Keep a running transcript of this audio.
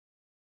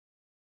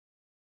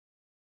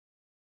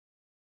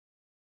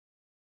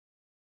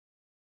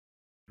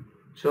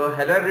So,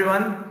 hello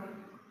everyone.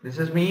 This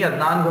is me,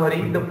 Adnan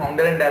Gohari, the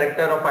founder and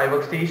director of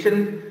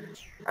iWorkstation.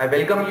 I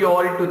welcome you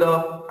all to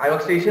the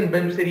iWorkstation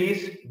BIM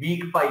series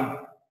week 5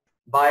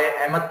 by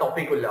Ahmed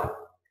Towfeequllah.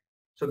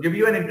 So, give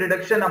you an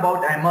introduction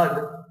about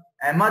Ahmed.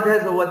 Ahmed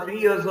has over 3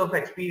 years of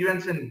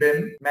experience in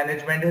BIM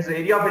management. His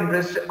area of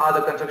interest are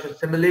the construction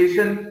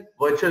simulation,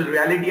 virtual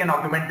reality and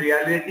augmented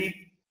reality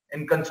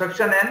in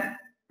construction and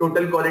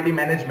total quality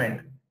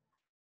management.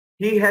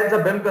 He has a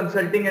BIM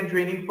consulting and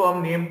training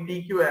firm named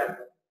TQM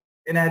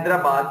in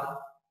Hyderabad.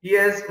 He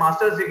has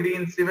master's degree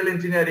in civil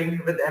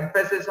engineering with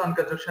emphasis on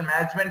construction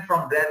management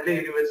from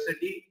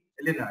BradleyUniversity,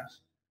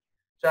 Illinois.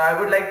 So I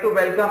would like to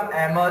welcome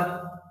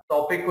Ahmed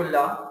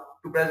Towfeequllah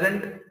to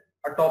present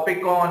a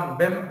topic on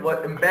BIM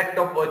impact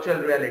of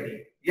virtual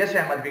reality. Yes,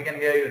 Ahmed, we can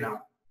hear you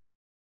now.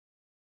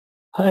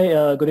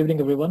 Hi, good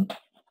evening, everyone.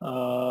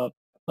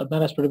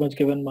 Adnan has pretty much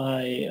given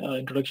my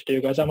introduction to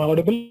you guys. Am I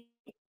audible?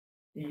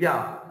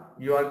 Yeah,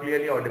 you are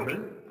clearly audible.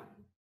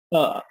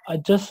 I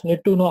just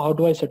need to know how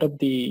do I set up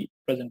the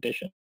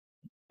presentation?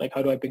 Like,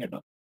 how do I ping it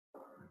up?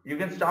 You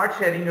can start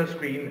sharing your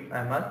screen,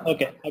 Ahmed.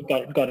 Okay, I've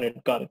got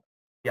it.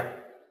 Yeah.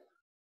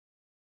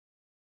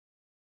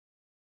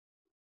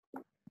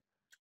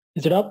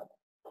 Is it up?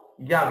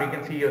 Yeah, we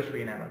can see your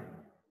screen, Ahmed.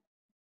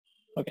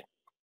 Okay.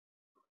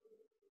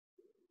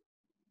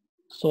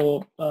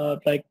 So,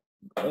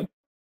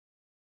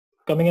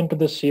 coming into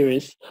this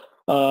series,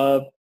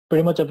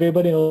 pretty much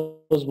everybody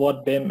knows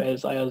what BIM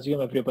is. I assume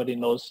everybody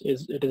knows.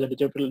 It is a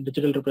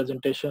digital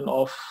representation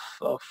of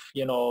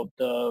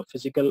the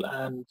physical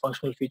and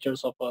functional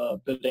features of a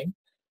building.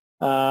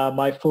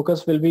 My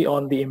focus will be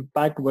on the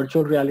impact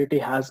virtual reality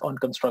has on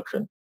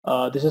construction.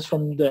 This is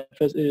from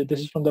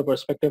the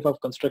perspective of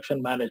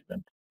construction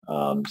management.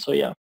 So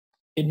yeah,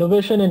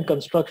 innovation in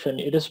construction,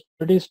 it is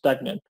pretty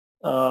stagnant.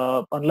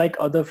 Unlike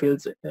other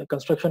fields,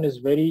 construction is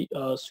very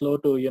slow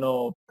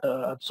to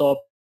absorb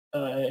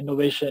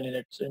innovation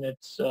in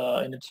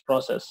its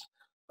process.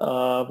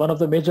 One of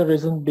the major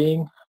reasons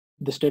being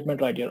the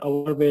statement right here: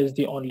 our way is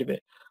the only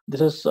way. This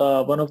is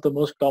one of the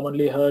most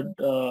commonly heard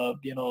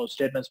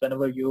statements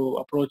whenever you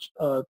approach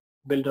a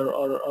builder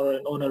or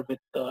an owner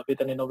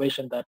with an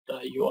innovation that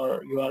you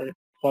are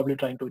probably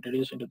trying to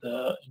introduce into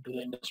the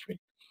industry.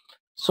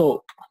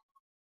 So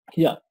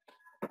yeah,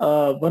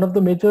 one of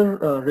the major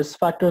risk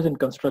factors in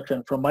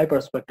construction, from my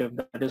perspective,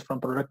 that is from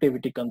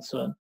productivity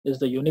concern, is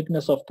the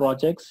uniqueness of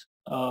projects,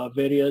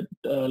 various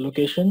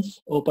locations,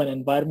 open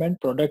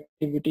environment,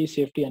 productivity,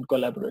 safety, and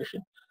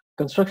collaboration.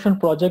 Construction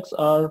projects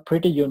are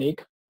pretty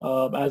unique,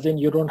 as in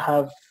you don't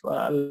have,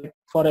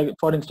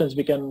 for instance,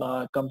 we can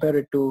compare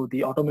it to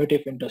the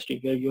automotive industry,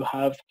 where you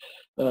have,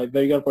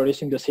 where you are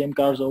producing the same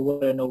cars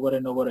over and over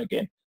and over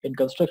again. In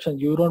construction,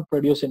 you don't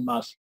produce in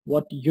mass.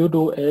 What you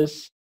do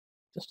is,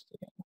 just a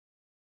second.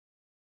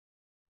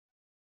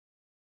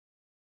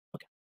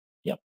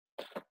 Yeah.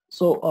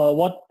 So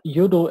what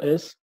you do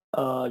is,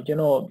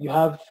 you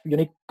have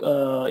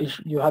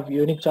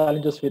unique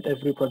challenges with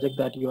every project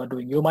that you are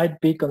doing. You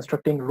might be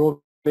constructing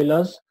row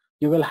villas.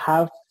 You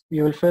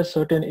will face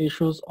certain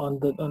issues on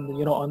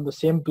the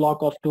same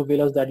block of 2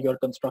 villas that you are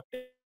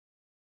constructing.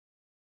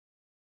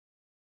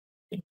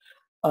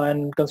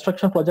 And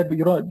construction project,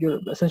 you're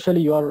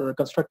essentially you are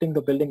constructing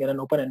the building in an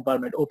open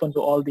environment, open to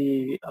all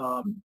the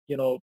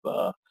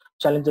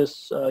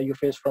challenges you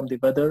face from the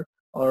weather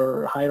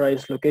or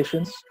high-rise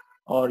locations,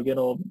 or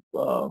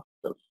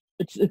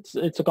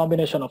it's a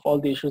combination of all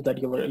the issues that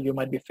you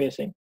might be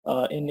facing.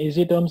 In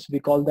easy terms, we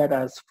call that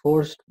as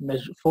force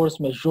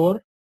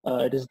majeure.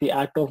 It is the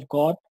act of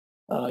God.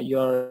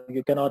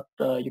 You cannot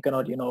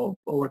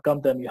overcome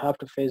them. You have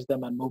to face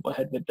them and move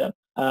ahead with them.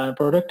 And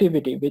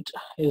productivity, which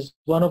is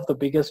one of the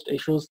biggest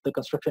issues the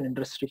construction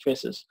industry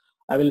faces.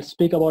 I will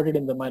speak about it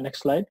in my next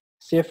slide.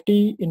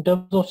 Safety, in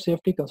terms of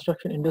safety,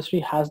 construction industry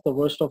has the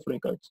worst of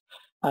records.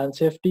 And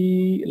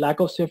lack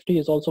of safety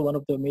is also one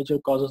of the major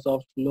causes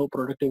of low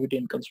productivity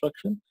in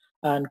construction.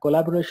 And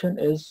collaboration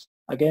is,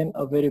 again,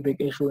 a very big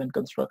issue in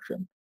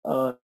construction.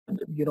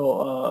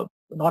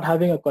 Not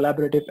having a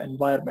collaborative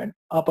environment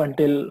up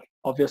until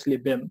obviously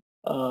BIM,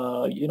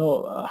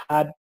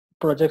 had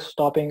projects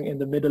stopping in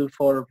the middle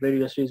for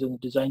various reasons,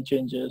 design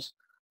changes,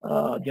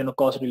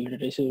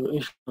 cost-related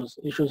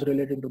issues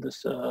relating to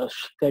this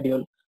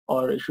schedule,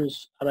 or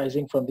issues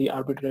arising from the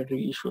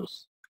arbitrary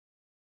issues.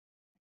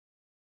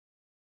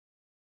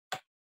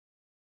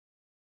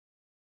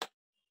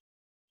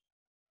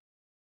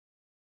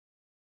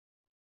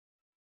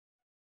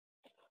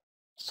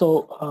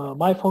 So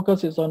my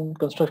focus is on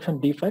construction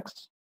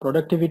defects,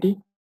 productivity.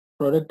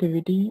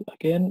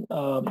 Again,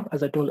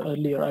 as I told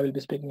earlier, I will be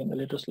speaking in the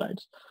later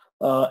slides.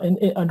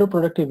 Under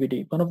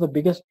productivity, one of the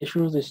biggest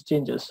issues is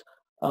changes.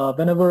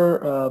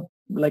 Whenever,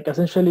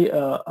 essentially,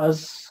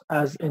 us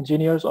as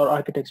engineers or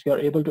architects, we are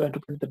able to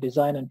interpret the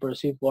design and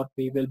perceive what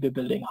we will be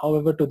building.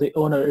 However, to the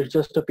owner, it's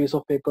just a piece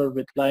of paper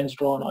with lines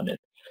drawn on it.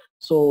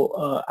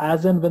 So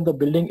as and when the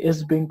building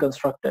is being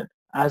constructed,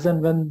 as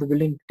and when the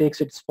building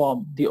takes its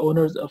form, the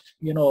owners of,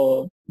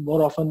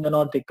 more often than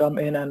not, they come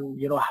in and,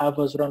 have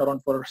us run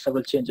around for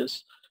several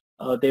changes.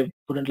 they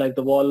wouldn't like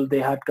the wall they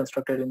had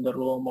constructed in the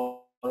room,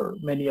 or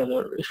many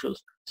other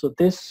issues. So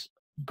this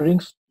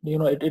brings,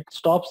 it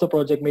stops the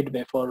project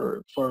midway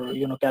for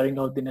carrying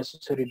out the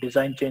necessary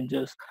design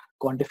changes,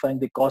 quantifying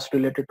the cost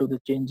related to the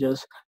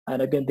changes,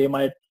 and again there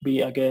might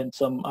be again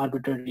some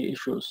arbitrary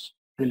issues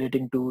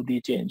relating to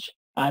the change.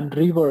 And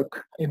rework,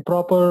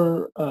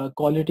 improper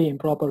quality,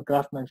 improper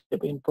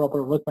craftsmanship,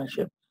 improper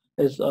workmanship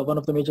is one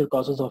of the major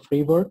causes of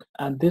rework,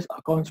 and this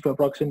accounts to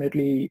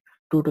approximately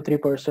 2 to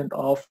 3%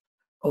 of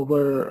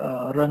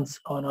overruns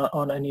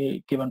on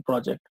any given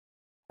project.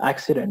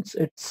 Accidents,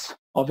 it's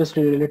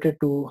obviously related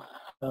to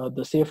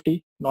the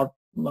safety, not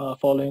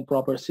following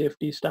proper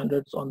safety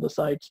standards on the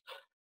sites,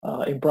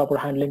 improper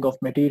handling of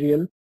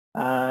material,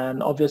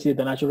 and obviously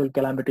the natural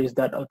calamities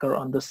that occur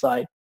on the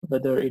site,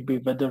 whether it be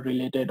weather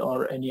related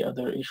or any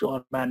other issue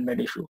or man-made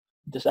issue.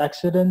 These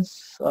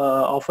accidents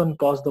often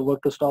cause the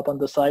work to stop on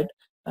the site,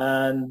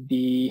 and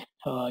the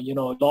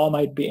law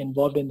might be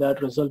involved in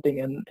that, resulting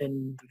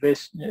in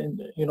waste,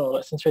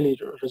 essentially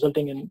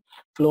resulting in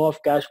flow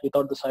of cash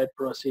without the site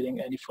proceeding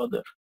any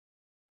further.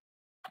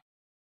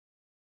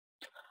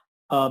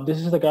 This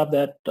is the graph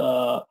that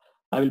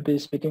I will be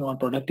speaking on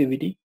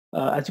productivity.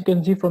 As you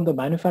can see from the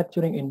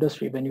manufacturing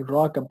industry, when you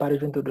draw a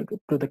comparison to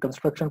the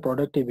construction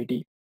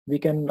productivity, we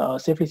can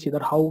safely see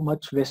that how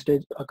much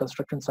wastage a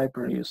construction site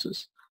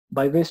produces.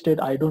 By wastage,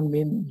 I don't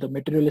mean the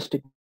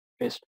materialistic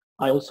waste.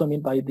 I also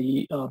mean by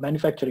the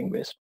manufacturing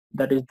waste.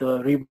 That is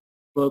the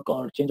rework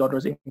or change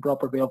orders,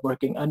 improper way of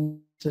working,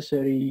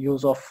 unnecessary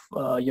use of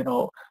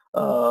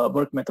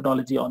work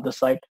methodology on the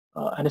site,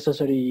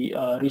 unnecessary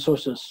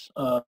resources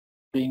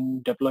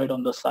being deployed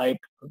on the site,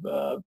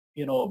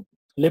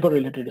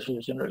 labor-related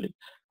issues generally.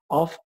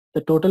 Of the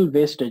total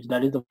wastage,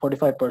 that is the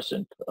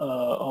 45%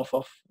 of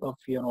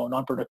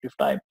non-productive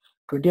time,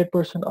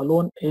 28%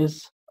 alone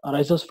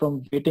arises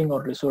from waiting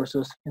on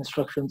resources,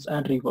 instructions,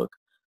 and rework.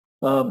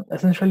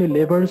 Essentially,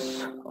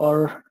 laborers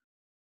or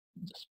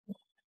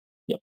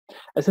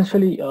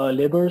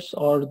laborers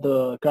or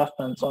the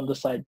craftsmen on the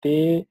site,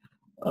 they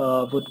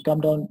would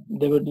come down,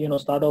 they would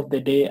start off the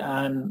day,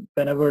 and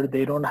whenever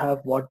they don't have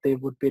what they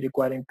would be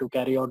requiring to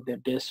carry out their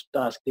day's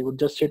task, they would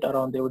just sit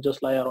around, they would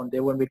just lie around,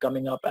 they won't be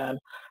coming up and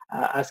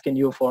asking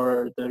you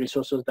for the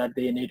resources that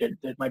they needed.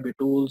 There might be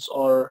tools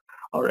or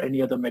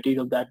any other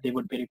material that they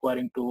would be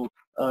requiring to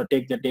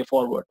take the day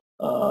forward.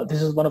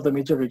 This is one of the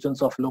major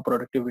reasons of low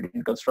productivity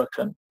in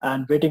construction,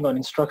 and waiting on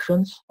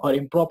instructions or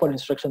improper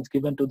instructions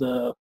given to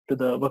the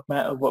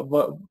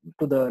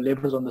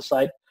laborers on the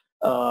site,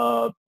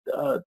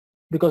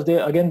 because they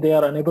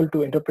are unable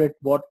to interpret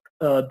what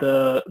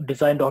the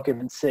design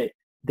documents say.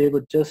 They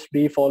would just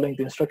be following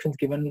the instructions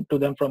given to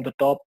them from the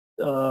top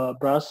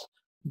brass.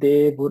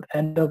 They would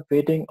end up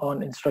waiting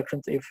on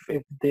instructions if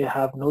they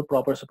have no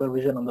proper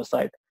supervision on the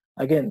site.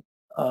 Again,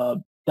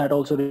 that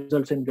also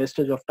results in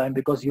wastage of time,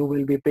 because you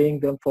will be paying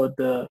them for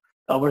the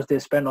hours they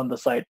spend on the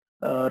site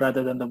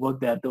rather than the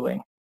work they are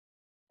doing.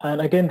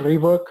 And again,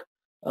 rework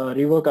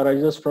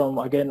arises from,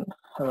 again,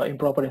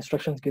 improper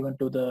instructions given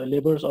to the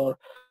laborers, or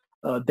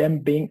them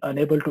being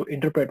unable to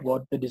interpret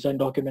what the design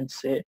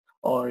documents say,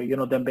 or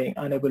them being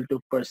unable to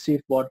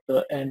perceive what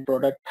the end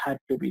product had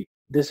to be.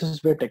 This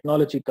is where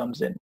technology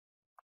comes in.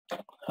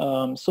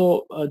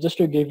 So just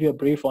to give you a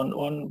brief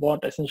on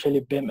what essentially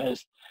BIM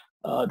is,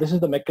 this is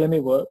the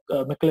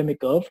McClemy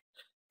curve.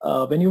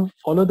 When you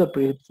follow the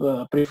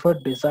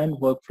preferred design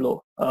workflow,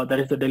 that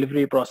is the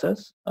delivery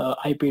process,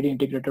 IPD,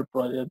 integrated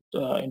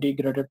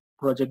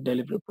project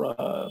delivery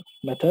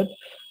method.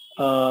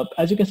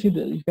 As you can see,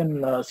 you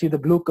can see the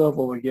blue curve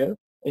over here.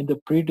 In the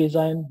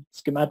pre-design,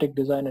 schematic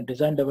design, and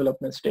design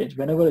development stage,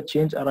 whenever a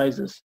change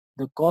arises,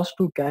 the cost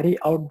to carry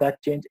out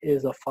that change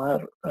is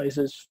far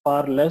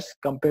less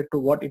compared to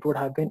what it would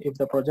have been if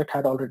the project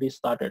had already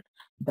started.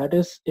 That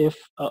is, if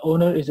a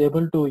owner is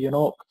able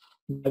to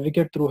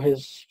navigate through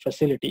his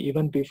facility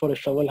even before a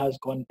shovel has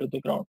gone to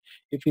the ground,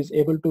 if he's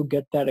able to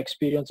get that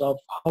experience of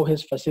how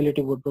his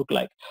facility would look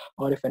like,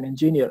 or if an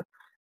engineer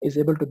is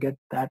able to get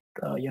that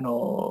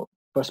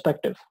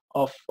perspective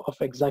of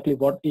exactly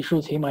what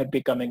issues he might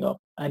be coming up,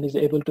 and is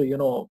able to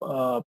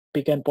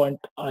pick and point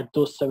at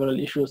those several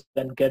issues,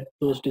 then get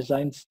those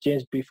designs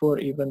changed before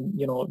even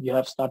you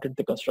have started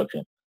the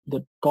construction,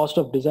 the cost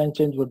of design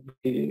change would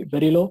be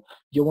very low.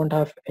 You won't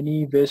have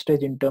any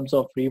wastage in terms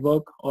of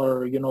rework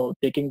or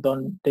taking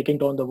down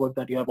the work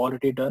that you have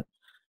already done.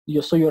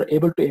 So you're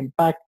able to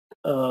impact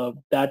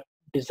that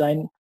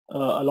design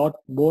a lot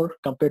more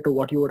compared to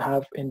what you would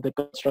have in the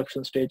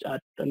construction stage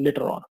at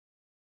later on.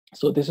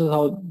 So this is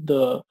how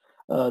the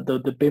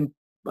BIM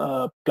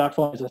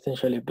platform is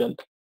essentially built.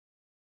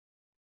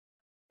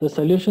 The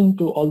solution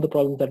to all the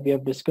problems that we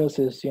have discussed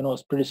is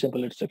pretty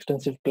simple. It's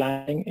extensive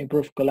planning,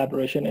 improved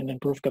collaboration, and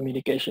improved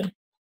communication.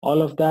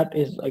 All of that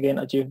is again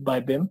achieved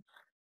by BIM.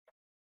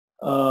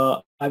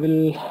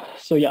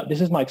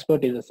 This is my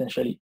expertise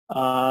essentially.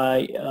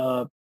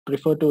 I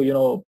prefer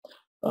to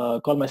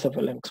call myself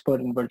an expert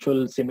in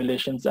virtual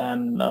simulations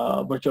and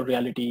virtual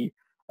reality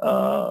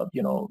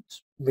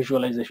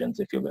visualizations,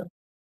 if you will.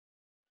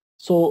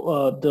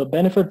 So the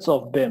benefits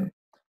of BIM.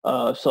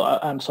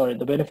 I'm sorry,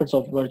 the benefits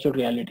of virtual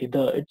reality.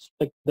 It's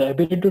like the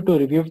ability to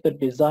review the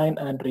design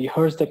and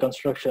rehearse the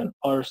construction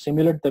or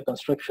simulate the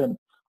construction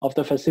of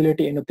the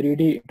facility in a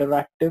 3D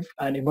interactive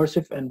and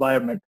immersive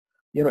environment.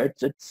 You know,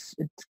 it's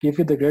give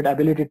you the great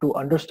ability to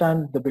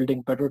understand the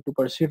building better, to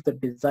perceive the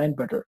design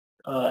better,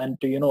 and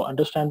to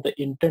understand the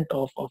intent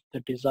of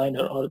the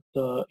designer or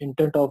the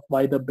intent of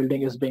why the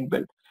building is being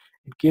built.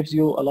 It gives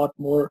you a lot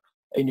more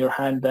in your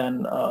hand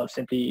than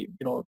simply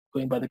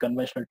going by the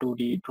conventional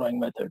 2D drawing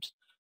methods.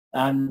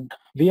 And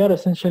VR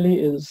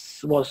essentially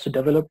was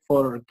developed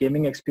for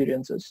gaming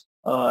experiences,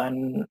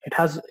 and it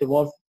has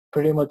evolved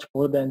pretty much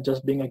more than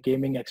just being a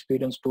gaming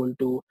experience tool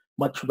to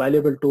much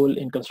valuable tool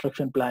in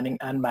construction planning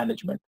and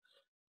management.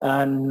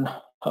 And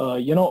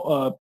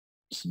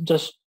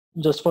just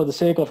just for the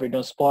sake of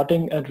it,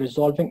 spotting and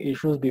resolving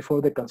issues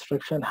before the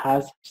construction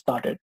has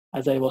started,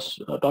 as I was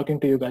talking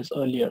to you guys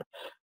earlier,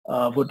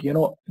 would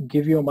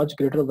give you a much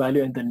greater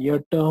value in the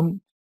near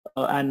term,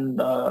 and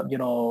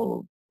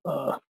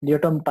near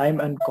term time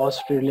and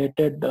cost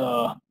related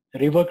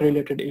rework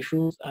related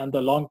issues, and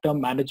the long term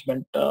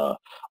management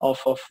of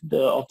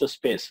the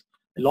space.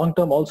 Long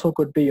term also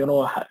could be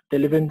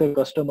delivering the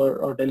customer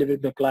or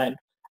delivering the client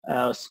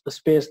a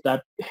space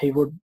that he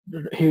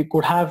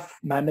could have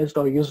managed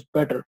or used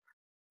better,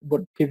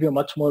 would give you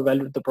much more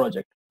value to the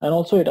project. And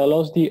also it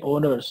allows the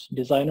owners,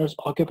 designers,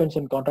 occupants,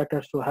 and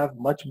contractors to have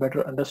much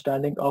better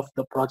understanding of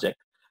the project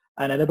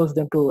and enables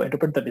them to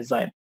interpret the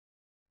design.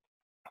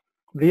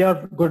 We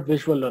are good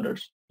visual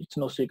learners. It's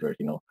no secret,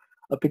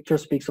 a picture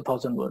speaks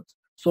 1,000 words.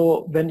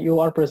 So when you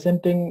are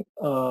presenting,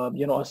 a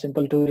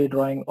simple 2D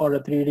drawing or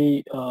a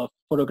 3D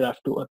photograph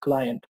to a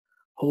client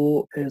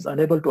who is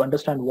unable to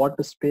understand what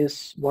the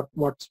space,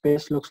 what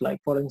space looks like.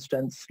 For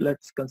instance,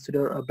 let's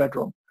consider a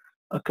bedroom.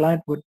 A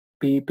client would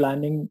be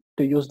planning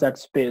to use that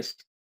space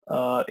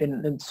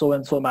in so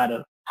and so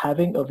manner.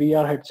 Having a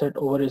VR headset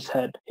over his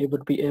head, he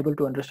would be able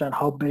to understand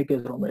how big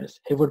his room is.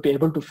 He would be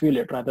able to feel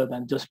it rather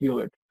than just view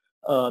it.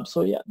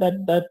 So yeah,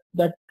 that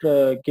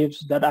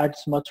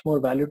adds much more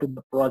value to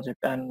the project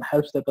and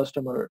helps the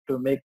customer to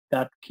make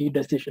that key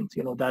decisions.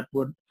 That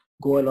would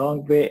go a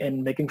long way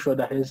in making sure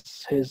that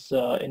his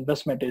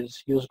investment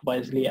is used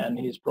wisely and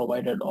he's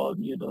provided all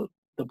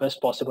the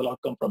best possible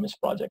outcome from his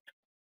project.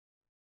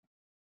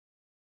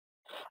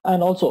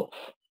 And also,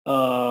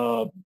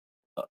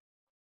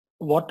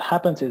 what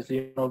happens is,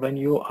 when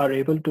you are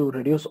able to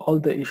reduce all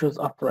the issues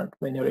upfront,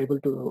 when you're able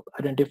to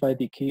identify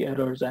the key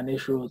errors and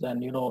issues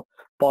and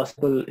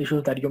possible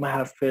issues that you may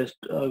have faced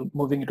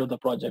moving into the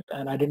project,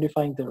 and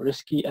identifying the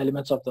risky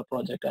elements of the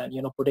project, and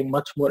putting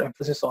much more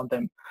emphasis on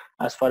them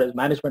as far as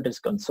management is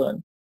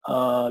concerned,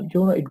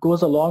 it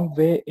goes a long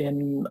way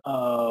in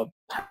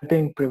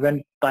helping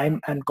prevent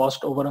time and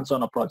cost overruns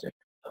on a project.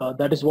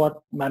 That is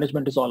what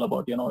management is all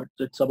about.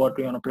 It's about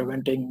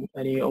preventing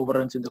any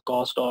overruns in the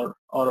cost or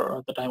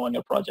the time on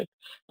your project.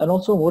 And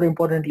also, more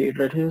importantly, it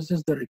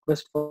reduces the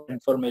request for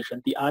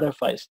information, the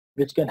RFIs,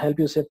 which can help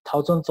you save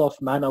thousands of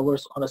man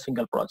hours on a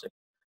single project.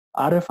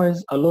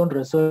 RFIs alone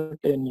result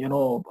in a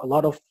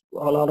lot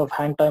of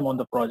hang time on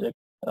the project.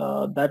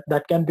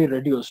 That can be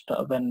reduced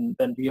when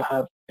you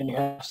have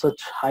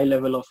such high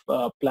level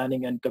of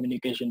planning and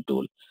communication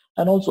tool.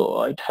 And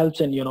also it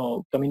helps in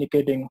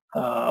communicating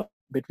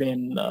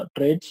between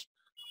trades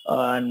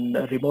and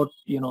remote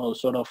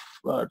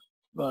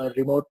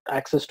remote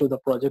access to the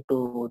project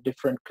to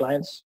different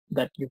clients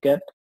that you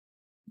get.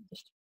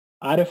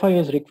 RFI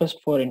is request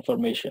for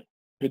information.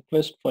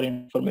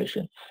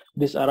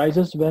 This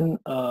arises when,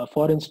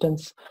 for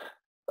instance,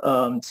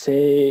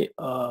 say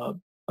a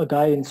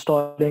guy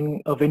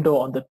installing a window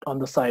on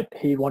the site,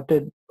 he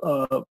wanted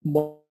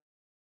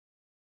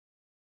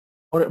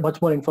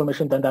much more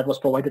information than that was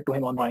provided to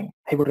him online.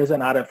 He would raise an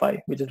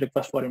RFI, which is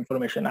request for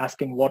information,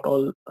 asking what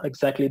all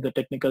exactly the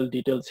technical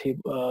details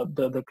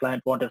the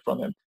client wanted from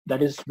him.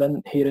 That is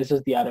when he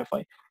raises the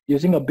RFI.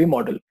 Using a BIM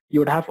model, you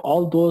would have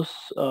all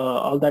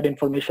that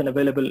information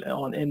available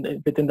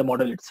within the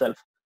model itself,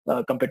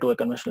 compared to a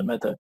conventional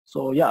method.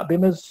 So yeah,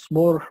 BIM is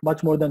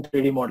much more than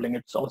 3D modeling.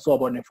 It's also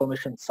about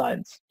information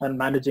science and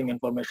managing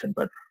information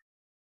better.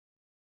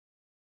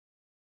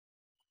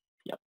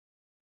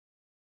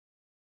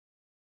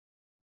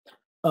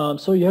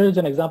 So here is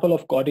an example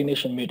of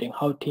coordination meeting.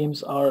 How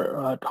teams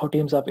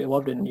have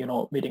evolved in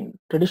meeting.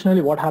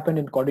 Traditionally, what happened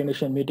in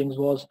coordination meetings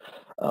was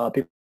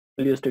people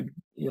used to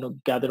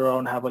gather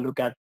around, have a look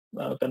at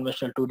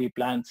conventional 2D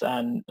plans,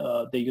 and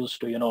they used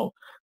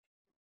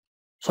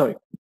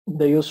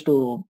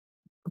to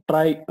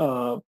try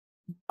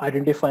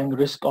identifying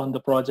risk on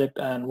the project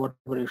and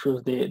whatever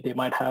issues they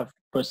might have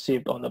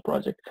perceived on the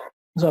project.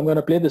 So I'm going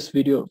to play this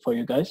video for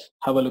you guys.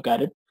 Have a look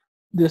at it.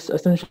 This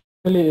essentially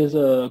is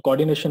a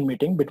coordination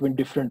meeting between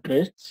different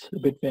trades,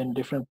 between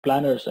different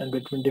planners, and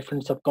between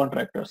different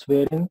subcontractors,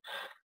 wherein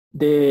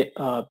they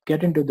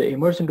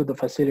immerse into the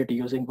facility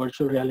using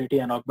virtual reality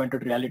and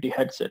augmented reality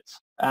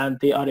headsets, and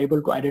they are able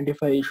to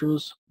identify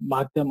issues,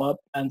 mark them up,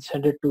 and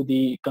send it to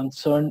the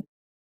concerned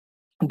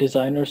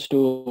designers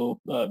to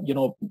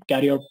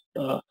carry out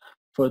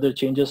further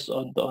changes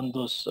on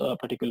those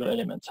particular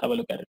elements. Have a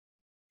look at it.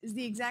 Is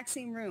the exact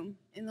same room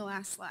in the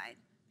last slide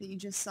that you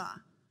just saw.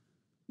 A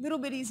little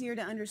bit easier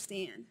to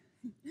understand.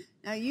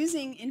 Now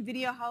using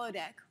NVIDIA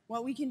Holodeck,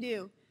 what we can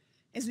do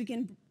is we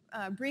can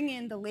bring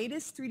in the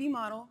latest 3D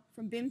model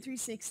from BIM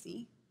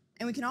 360,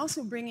 and we can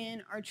also bring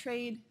in our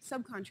trade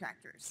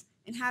subcontractors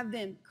and have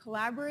them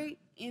collaborate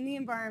in the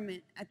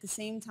environment at the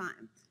same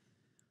time.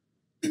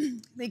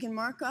 They can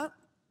mark up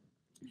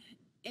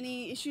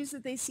any issues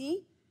that they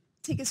see,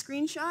 take a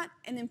screenshot,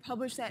 and then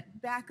publish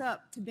that back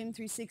up to BIM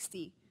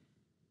 360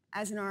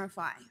 as an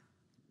RFI.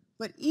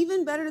 But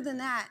even better than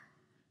that,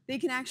 they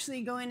can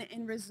actually go in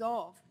and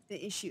resolve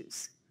the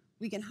issues.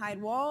 We can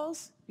hide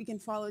walls, we can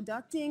follow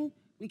ducting,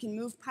 we can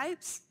move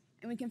pipes,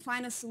 and we can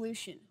find a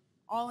solution,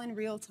 all in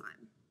real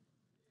time.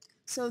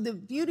 So the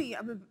beauty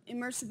of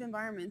immersive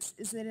environments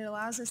is that it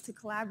allows us to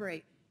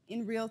collaborate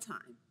in real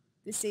time.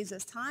 This saves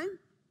us time,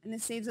 and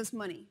this saves us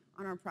money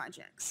on our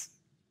projects.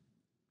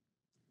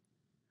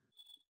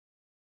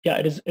 Yeah,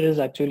 it is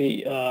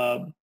actually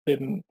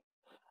BIM.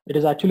 It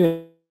is actually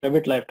a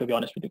private life, to be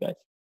honest with you guys.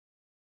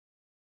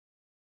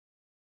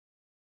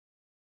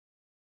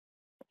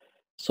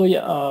 So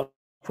yeah,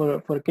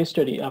 for a case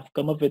study, I've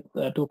come up with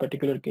two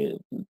particular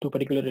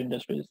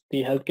industries: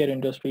 the healthcare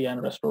industry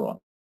and restaurant.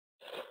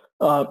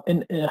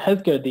 In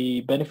healthcare,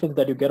 the benefits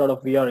that you get out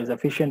of VR is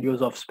efficient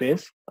use of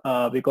space,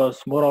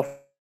 because more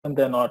often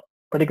than not,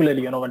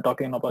 particularly when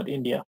talking about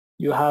India,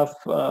 you have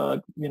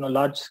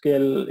large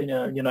scale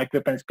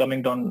equipment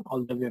coming down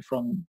all the way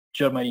from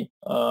Germany.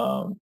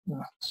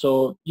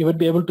 So you would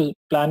be able to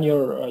plan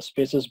your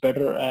spaces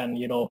better, and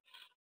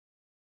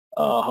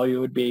how you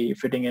would be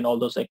fitting in all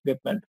those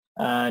equipment,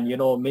 and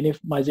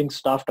minimizing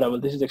staff travel.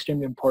 This is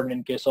extremely important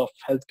in case of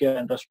healthcare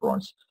and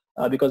restaurants,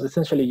 because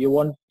essentially you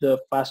want the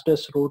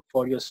fastest route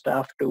for your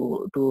staff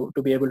to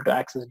be able to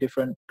access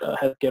different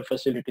healthcare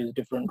facilities,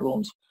 different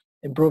rooms,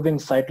 improving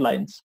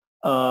sightlines.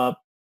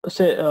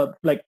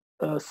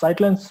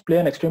 Sightlines play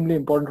an extremely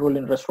important role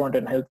in restaurant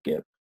and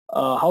healthcare.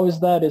 How is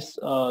that? Is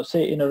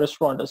say in a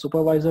restaurant, a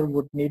supervisor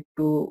would need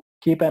to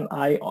keep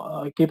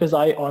his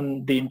eye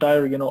on the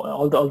entire,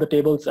 all the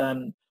tables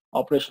and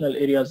operational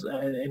areas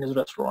in his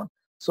restaurant.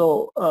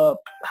 So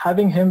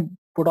having him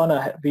put on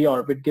a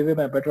VR would give him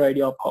a better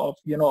idea of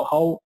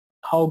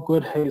how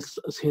good his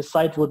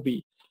site would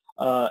be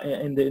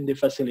in the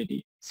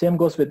facility. Same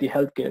goes with the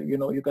healthcare.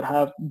 You could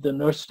have the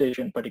nurse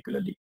station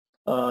particularly.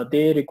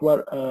 They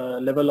require a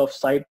level of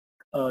sight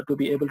to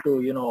be able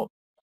to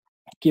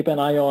keep an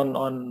eye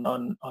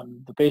on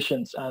the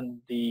patients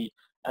and the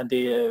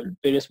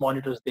various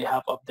monitors they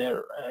have up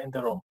there in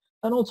the room,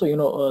 and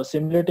also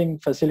simulating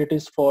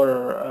facilities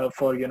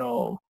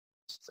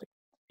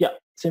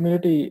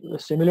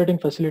simulating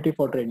facility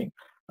for training.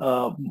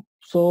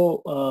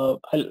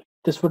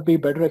 This would be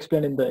better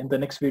explained in the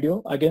next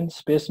video. Again,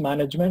 space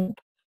management.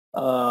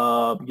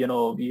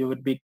 You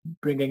would be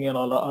bringing in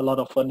a lot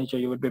of furniture.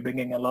 You would be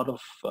bringing a lot of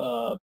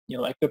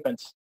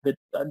equipments. With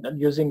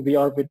using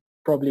VR would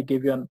probably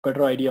give you a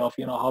better idea of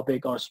how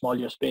big or small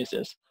your space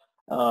is.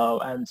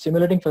 And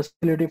simulating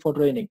facility for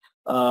training.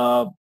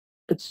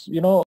 It's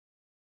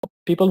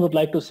people would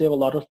like to save a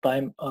lot of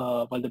time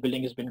while the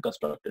building is being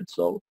constructed.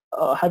 So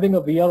having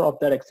a VR of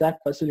that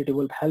exact facility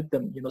will help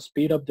them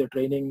speed up their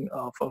training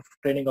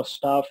of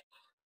staff,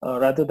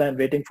 rather than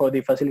waiting for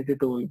the facility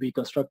to be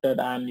constructed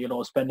and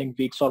spending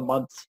weeks or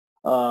months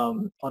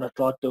on a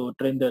trot to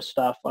train their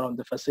staff around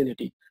the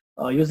facility.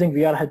 Using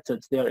VR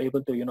headsets, they are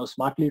able to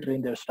smartly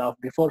train their staff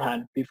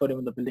beforehand, before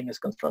even the building is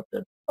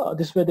constructed.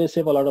 This way they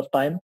save a lot of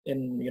time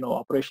in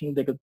operation.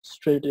 They could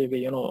straight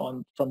away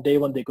from day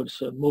one they could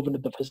move into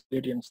the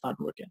facility and start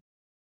working.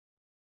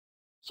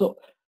 So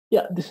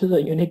yeah, this is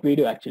a unique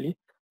video actually.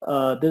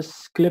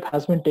 This clip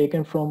has been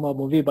taken from a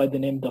movie by the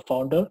name The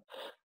Founder.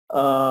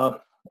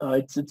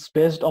 It's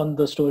based on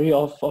the story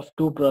of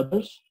two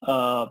brothers,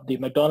 the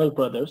McDonald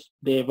brothers.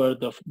 They were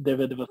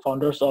the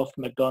founders of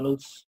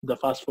McDonald's, the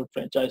fast food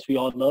franchise we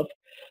all love.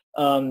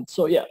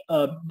 So yeah,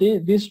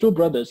 these two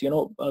brothers,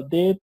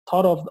 they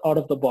thought out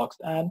of the box,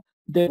 and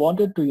they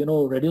wanted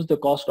to reduce the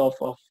cost of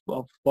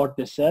what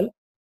they sell.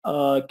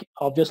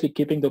 Obviously,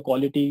 keeping the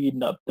quality in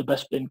the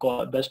best in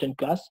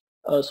class.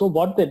 So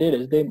what they did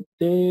is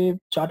they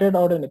charted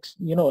out an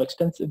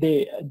extensive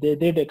they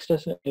did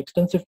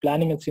extensive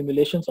planning and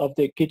simulations of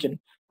their kitchen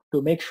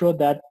to make sure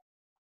that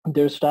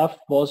their staff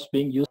was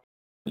being used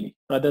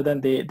rather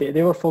than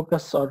they were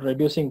focused on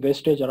reducing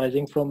wastage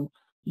arising from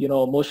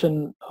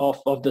motion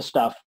of the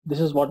staff.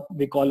 This is what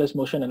we call as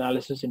motion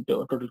analysis in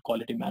total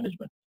quality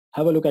management.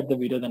 Have a look at the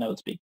video, then I will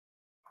speak.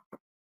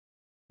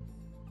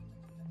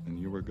 And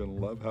you were gonna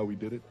love how we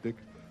did it, Dick.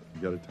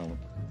 You gotta tell him.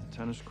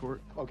 Tennis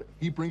court? Okay,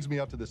 he brings me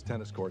up to this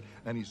tennis court,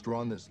 and he's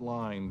drawn this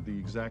line, the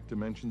exact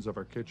dimensions of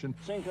our kitchen.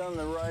 Sink on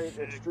the right,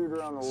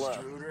 extruder on the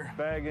left. Extruder.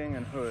 Bagging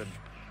and hood.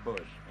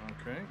 Hood.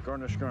 Okay.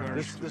 Garnish.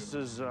 This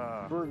is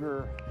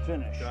burger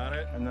finish. Got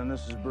it. And then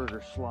this is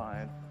burger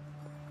slide.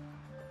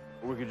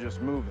 We could just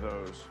move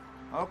those.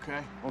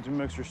 Okay.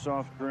 Multi-mixer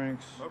soft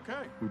drinks.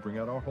 Okay. We bring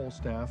out our whole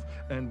staff,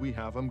 and we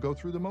have them go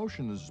through the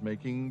motions,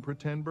 making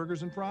pretend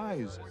burgers and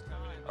fries.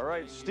 All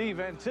right, Steve,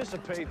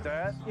 anticipate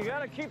that. You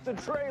gotta keep the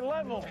tray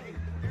level.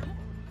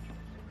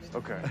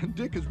 Okay. And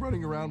Dick is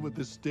running around with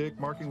this stick,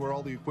 marking where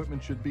all the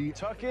equipment should be.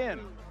 Tuck in.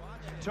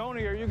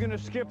 Tony, are you gonna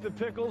skip the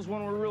pickles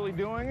when we're really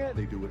doing it?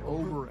 They do it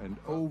over and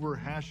over,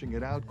 hashing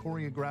it out,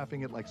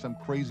 choreographing it like some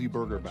crazy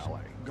burger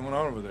ballet. What's going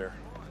on over there?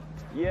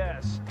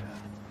 Yes.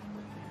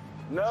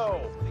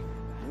 No.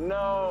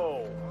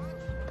 No.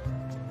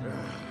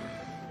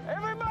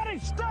 Everybody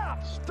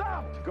stop!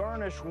 Stop!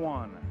 Garnish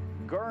 1.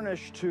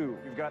 Garnish 2.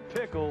 You've got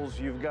pickles,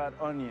 you've got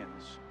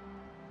onions.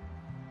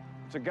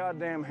 It's a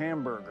goddamn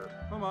hamburger.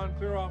 Come on,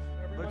 clear off.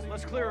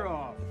 Let's clear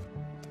off.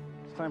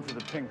 It's time for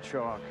the pink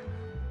chalk.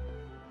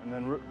 And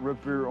then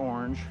rip your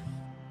orange.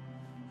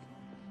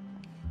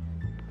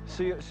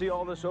 See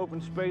all this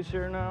open space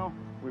here now?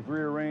 We've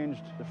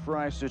rearranged the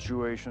fry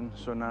situation,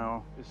 so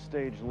now it's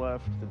stage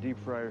left, the deep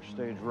fryer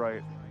stage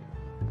right.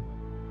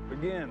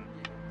 Begin.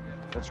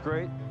 That's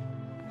great.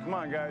 Come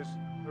on, guys.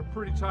 They're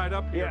pretty tied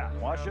up here. Yeah,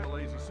 watch it. The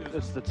Lazy Susan.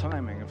 It's the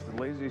timing of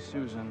the Lazy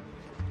Susan.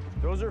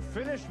 Those are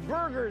finished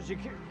burgers. You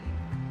can't...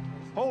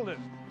 Hold it.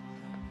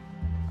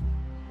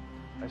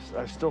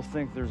 I still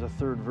think there's a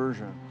third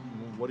version.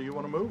 What do you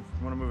want to move?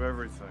 I want to move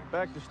everything.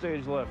 Back to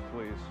stage left,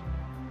 please.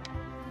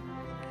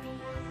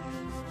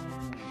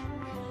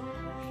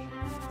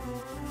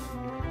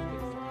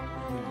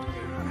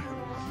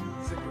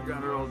 I think we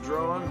got it all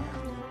drawn.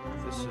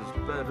 This is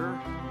better.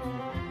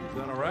 Is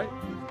that all right?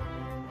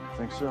 I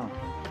think so.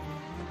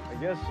 I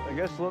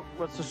guess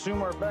let's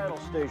assume our battle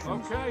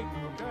stations. Okay.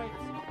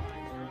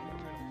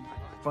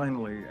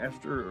 Finally,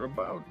 after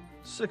about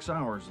 6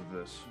 hours of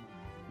this,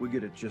 we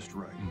get it just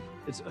right.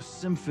 It's a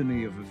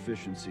symphony of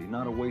efficiency,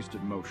 not a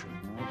wasted motion.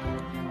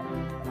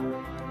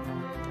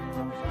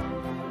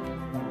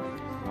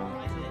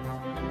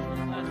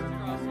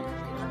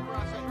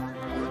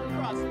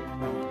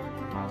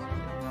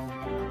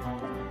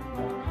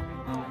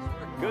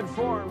 Good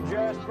form,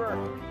 Jasper.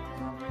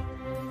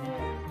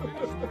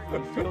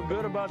 You feel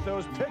good about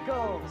those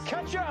pickles.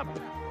 Catch up!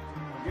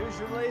 Use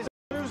your lazy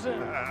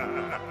Susan.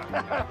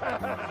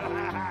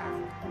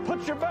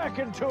 Put your back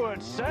into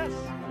it, Seth.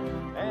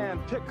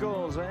 And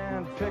pickles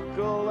and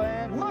pickle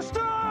and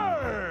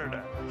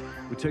mustard!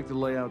 We take the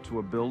layout to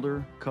a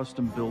builder,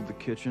 custom build the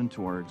kitchen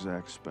to our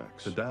exact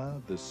specs. Ta-da!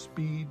 The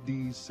Speed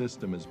D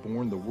system is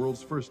born, the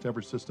world's first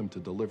ever system to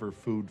deliver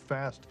food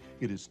fast.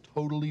 It is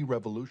totally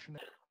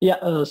revolutionary.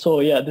 Yeah,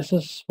 so yeah, this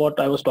is what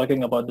I was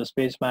talking about, the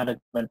space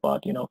management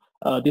part.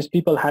 These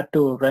people had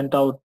to rent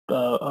out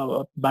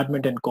a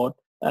badminton court,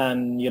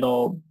 and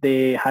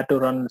they had to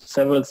run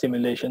several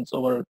simulations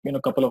over a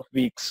couple of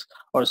weeks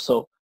or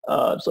so.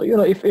 So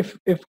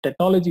if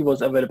technology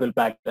was available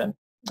back then,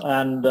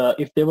 and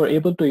if they were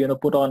able to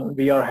put on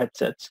VR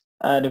headsets,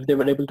 and if they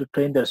were able to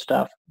train their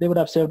staff, they would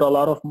have saved a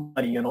lot of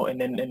money.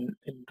 In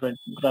rent,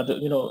 rather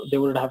they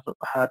would have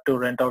had to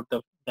rent out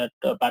that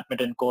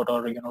badminton court,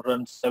 or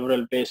run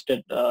several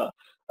wasted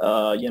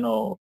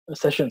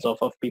sessions of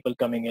people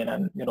coming in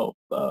and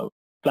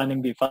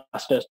planning the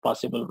fastest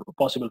possible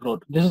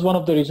road. This is one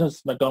of the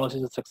reasons McDonald's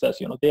is a success.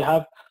 They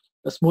have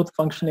a smooth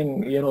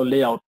functioning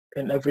layout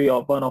in every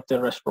one of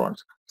their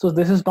restaurants. So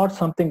this is not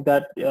something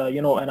that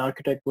an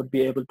architect would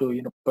be able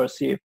to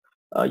perceive.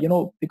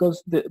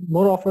 Because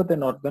more often than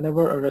not,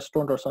 whenever a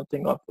restaurant or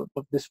something of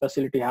this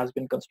facility has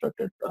been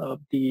constructed,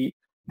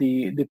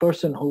 the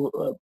person who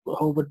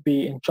would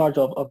be in charge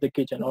of the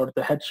kitchen, or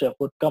the head chef,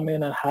 would come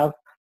in and have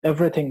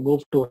everything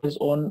moved to his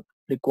own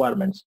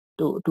requirements,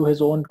 to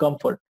his own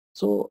comfort.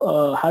 So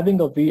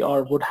having a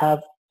VR would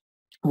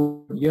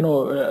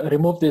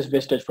remove this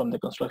wastage from the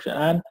construction,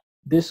 and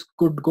this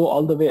could go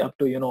all the way up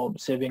to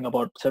saving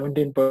about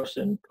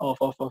 17% of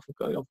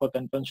a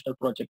conventional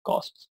project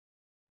costs.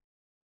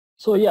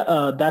 So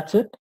yeah, that's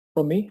it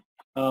from me.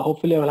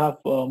 Hopefully I will have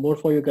more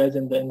for you guys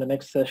in the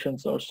next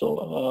sessions or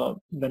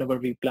so. Whenever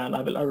we plan,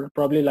 I would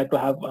probably like to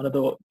have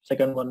another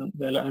second one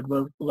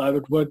where I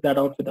would work that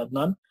out with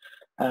Adnan,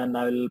 and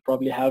I will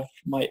probably have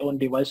my own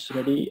device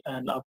ready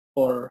and up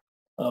for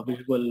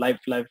visual live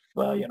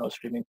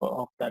streaming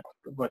of that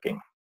working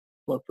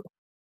workflow.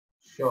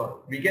 Sure.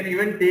 We can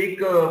even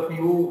take a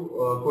few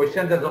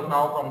questions as of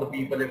now from the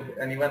people. If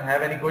anyone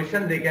have any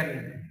question, they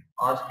can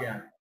ask.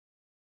 Yeah.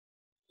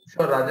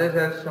 Sure, Rajesh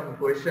has some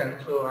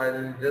questions, so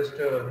I'll just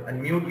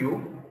unmute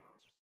you.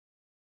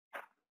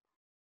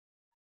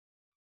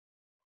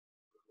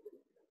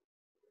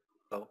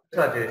 Hello.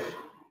 Rajesh.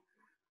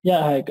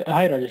 Yeah,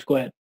 hi Rajesh, go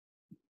ahead.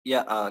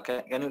 Yeah,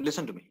 can you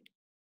listen to me?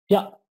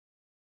 Yeah.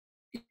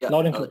 Yeah.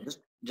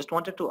 Just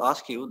wanted to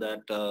ask you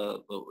that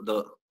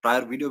the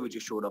prior video which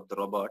you showed of the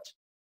robots,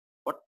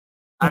 what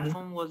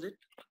platform was it?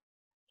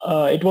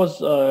 It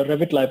was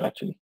Revit Live,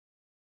 actually.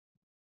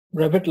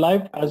 Revit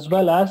Live, as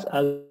well as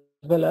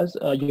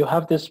you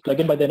have this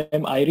plugin by the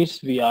name Iris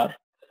VR.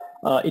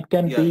 It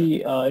can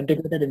be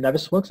integrated in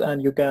Navisworks,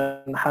 and you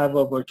can have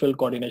a virtual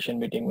coordination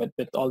meeting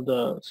with all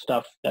the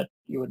stuff that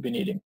you would be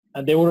needing.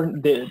 and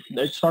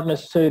it's not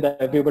necessary that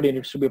everybody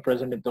needs to be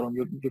present in the room.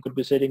 You could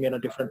be sitting in a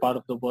different part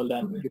of the world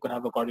and you could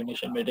have a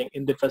coordination meeting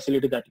in the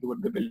facility that you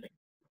would be building.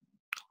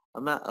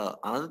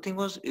 Another thing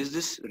was, is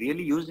this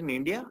really used in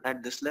India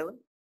at this level?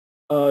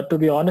 To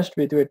be honest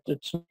with you,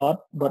 it's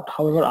not. But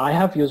however, I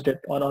have used it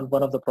on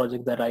one of the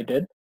projects that I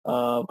did.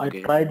 I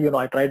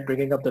tried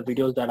bringing up the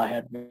videos that I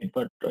had made,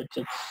 but it's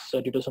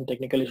due to some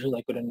technical issues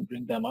I couldn't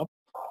bring them up.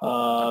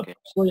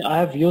 So I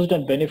have used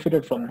and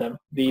benefited from them.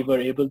 We were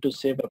able to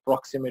save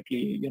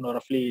approximately,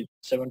 roughly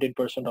 17%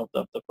 of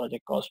the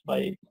project cost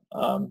by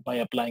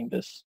applying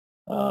this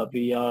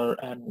VR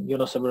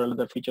and several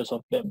other features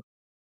of BIM.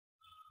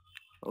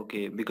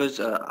 Okay, because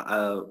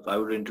I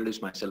would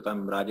introduce myself.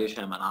 I'm Rajesh.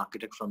 I'm an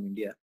architect from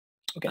India.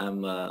 Okay.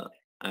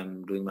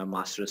 I'm doing my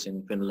master's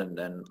in Finland,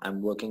 and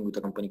I'm working with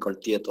a company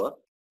called Tieto.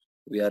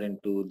 We are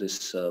into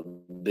this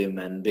BIM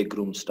and big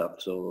room stuff.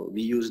 So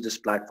we use this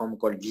platform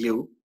called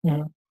Glue,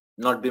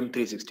 not BIM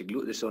 360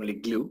 Glue. It's only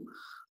Glue.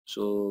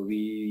 So we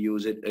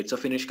use it. It's a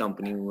Finnish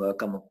company who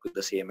come up with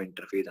the same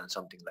interface and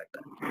something like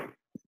that.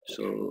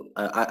 So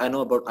I know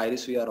about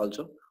Iris VR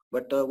also.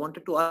 But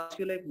wanted to ask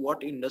you, like,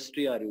 what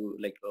industry are you,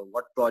 like,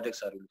 what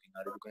projects are you looking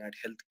at? Are you looking at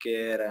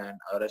healthcare and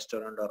a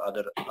restaurant or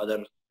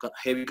other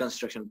heavy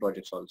construction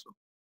projects also?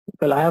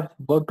 Well, I have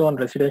worked on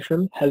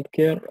residential,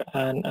 healthcare,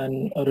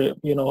 and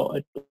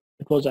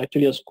it was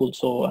actually a school,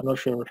 so I'm not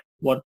sure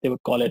what they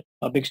would call it,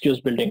 a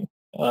mixed-use building,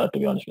 to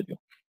be honest with you.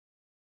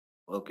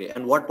 Okay,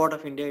 and what part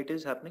of India it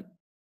is happening?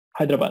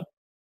 Hyderabad.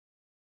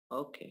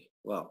 Okay,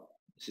 wow,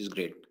 this is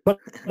great. But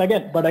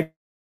again,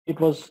 it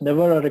was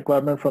never a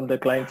requirement from the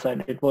client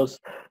side. It was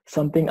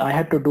something I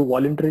had to do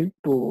voluntarily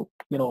to,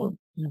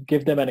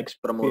 give them an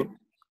experience.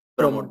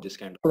 Promote this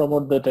kind of.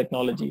 Promote the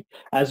technology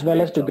as well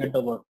as to get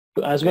the work,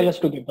 as well as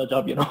to get the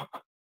job,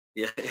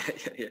 Yeah.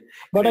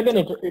 But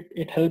again,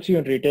 it helps you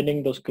in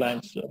retaining those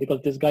clients,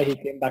 because this guy, he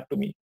came back to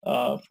me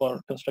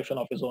for construction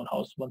of his own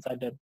house once I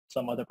did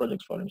some other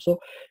projects for him. So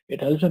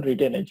it helps in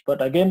retainage.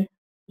 But again,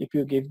 if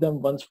you give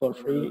them once for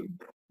free,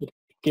 it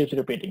keeps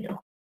repeating,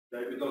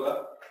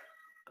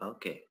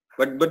 Okay,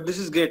 but this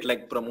is great.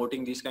 Like,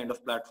 promoting these kind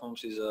of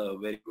platforms is a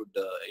very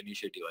good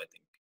initiative, I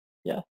think.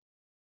 Yeah.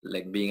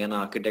 Like, being an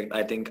architect,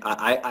 I think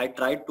I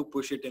tried to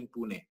push it in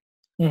Pune,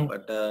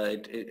 but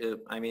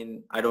I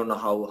mean, I don't know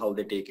how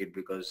they take it,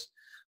 because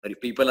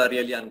people are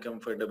really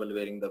uncomfortable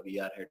wearing the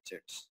VR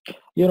headsets.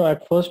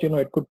 At first,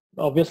 it could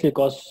obviously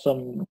cause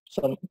some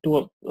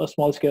to a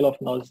small scale of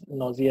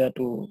nausea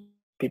to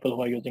people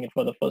who are using it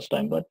for the first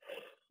time, but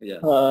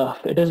yeah,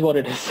 it is what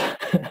it is.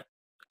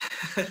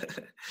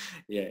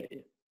 yeah.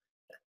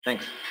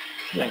 Thanks.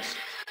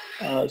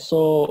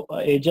 So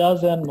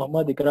Ejaz and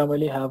Muhammad Ikram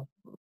Ali have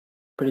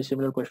pretty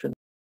similar question.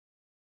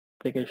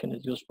 Application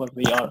is used for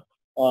VR.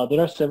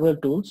 There are several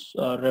tools.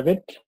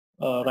 Revit,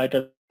 right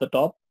at the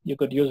top. You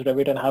could use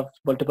Revit and have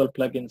multiple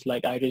plugins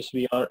like Iris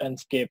VR,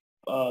 Enscape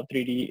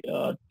 3D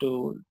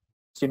to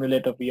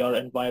simulate a VR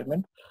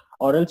environment.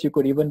 Or else you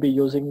could even be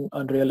using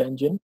Unreal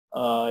Engine.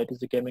 It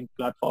is a gaming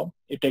platform.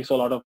 It takes a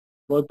lot of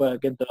work, but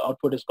again, the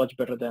output is much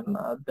better than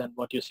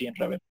what you see in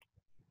Revit.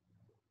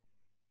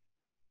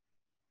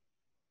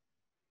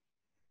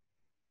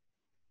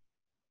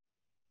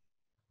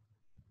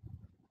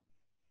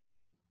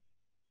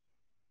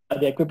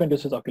 The equipment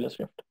uses Oculus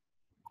Rift.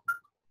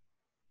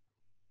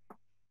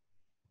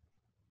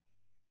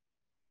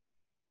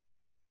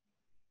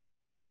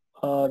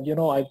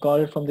 I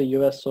got it from the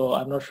US, so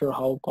I'm not sure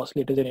how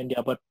costly it is in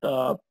India, but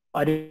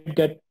I did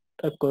get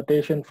a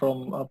quotation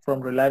from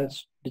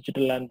Reliance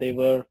Digital, and they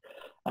were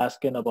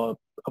asking about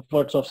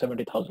upwards of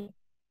 70,000.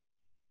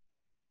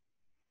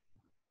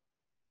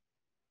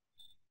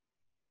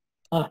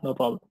 No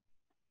problem.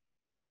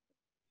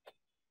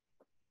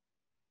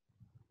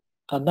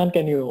 Adnan,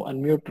 can you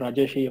unmute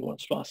Rajesh? He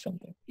wants to ask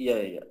something.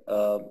 Yeah.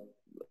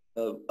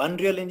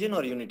 Unreal Engine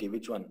or Unity?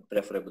 Which one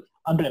preferable?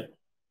 Unreal.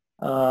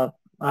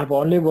 I've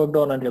only worked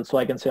on Unreal, so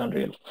I can say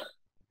Unreal.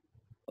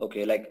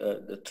 Okay, like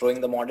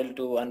throwing the model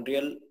to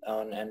Unreal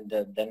and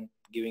then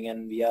giving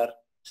an VR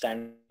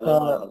stand.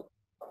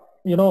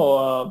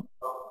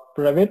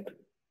 Revit,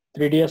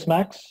 3ds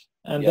Max,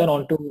 and then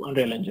onto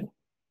Unreal Engine.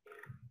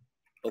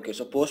 Okay,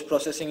 so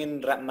post-processing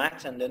in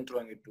Max and then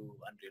throwing it to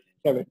Unreal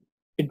Engine. Revit.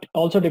 It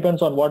also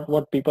depends on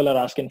what people are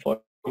asking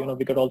for.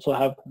 We could also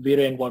have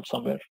V-Ray involved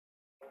somewhere.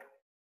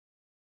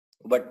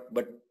 But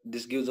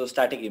this gives a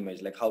static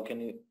image. Like, how can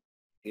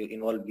you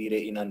involve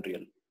V-Ray in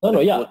Unreal?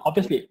 Yeah,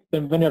 obviously.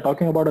 When you're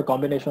talking about a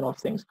combination of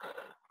things,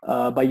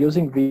 by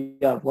using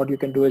VR, what you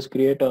can do is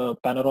create a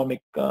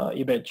panoramic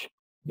image,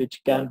 which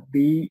can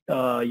be,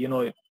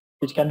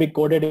 which can be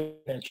coded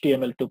in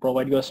HTML to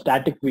provide you a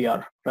static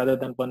VR rather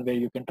than one where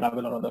you can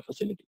travel around the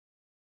facility.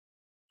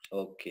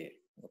 Okay.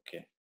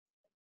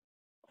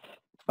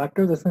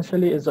 Factors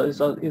essentially is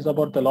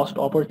about the lost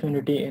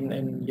opportunity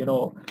in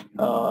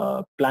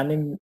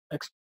planning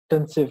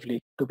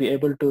extensively to be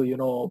able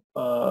to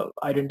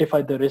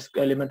identify the risk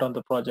element on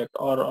the project,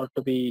 or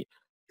to be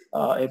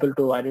able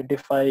to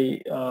identify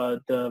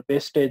the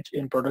wastage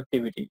in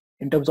productivity,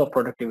 in terms of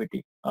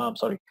productivity.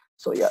 Sorry.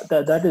 So yeah,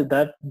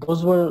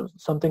 those were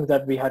something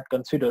that we had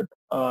considered.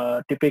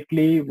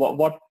 Typically,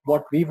 what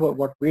we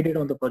did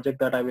on the project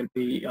that I will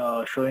be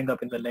showing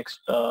up in the next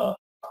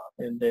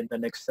in the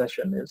next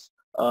session is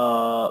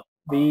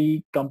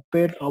we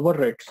compared our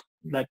rates,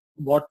 like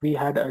what we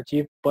had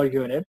achieved per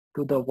unit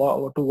to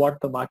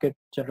what the market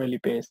generally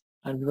pays,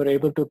 and we were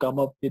able to come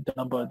up with the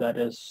number that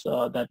is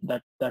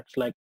that's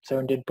like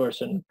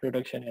 17%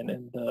 reduction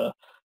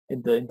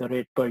in the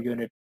rate per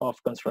unit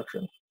of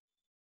construction.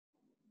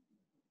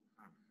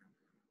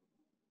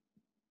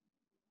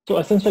 So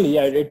essentially,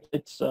 yeah,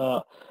 it's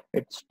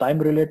time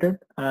related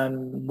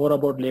and more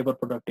about labor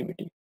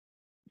productivity.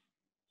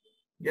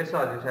 Yes,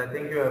 Rajesh, I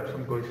think you have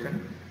some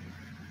question.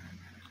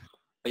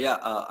 Yeah,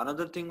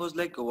 another thing was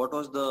like, what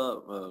was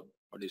the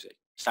what do you say,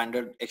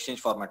 standard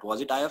exchange format?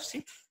 Was it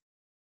IFC?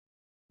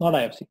 Not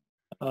IFC,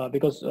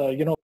 because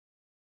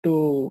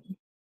to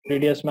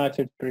Radius Max,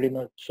 it's pretty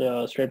much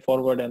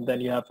straightforward, and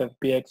then you have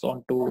FBX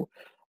onto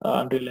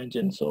Unreal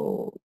Engine.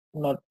 So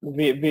not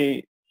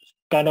we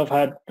kind of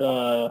had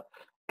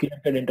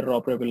created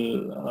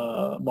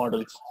interoperable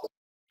models.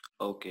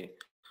 Okay.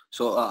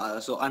 So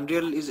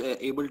Unreal is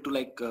able to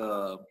like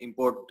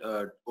import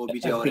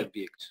OBJ or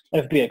FBX.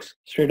 FBX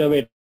straight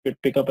away it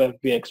pick up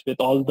FBX with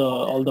all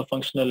the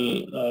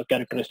functional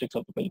characteristics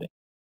of the building,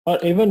 or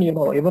even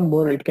even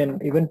more, it can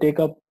even take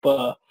up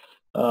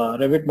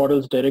Revit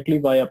models directly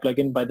via a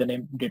plugin by the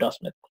name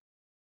Datasmith.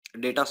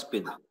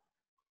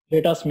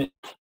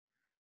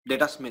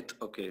 Datasmith.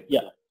 Okay.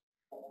 Yeah.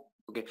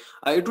 Okay.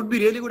 It would be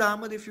really good,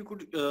 Ahmed, if you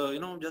could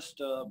just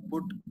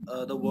put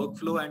the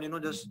workflow and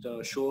just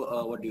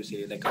show what do you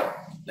say, like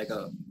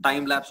a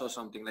time lapse or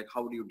something, like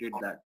how do you did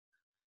that?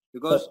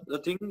 Because the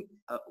thing,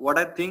 what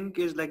I think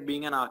is, like,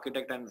 being an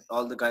architect and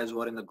all the guys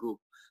who are in the group,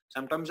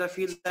 sometimes I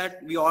feel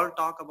that we all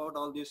talk about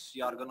all this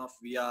jargon of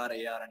VR,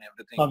 AR and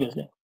everything.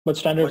 Obviously, but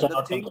standards are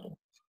not something.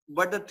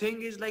 But the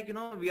thing is, like,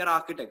 we are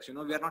architects,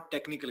 we are not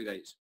technical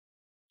guys.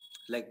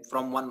 Like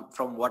from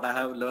what I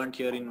have learned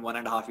here in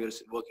 1.5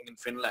 years working in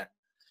Finland,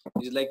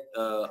 is like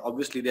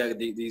obviously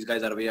these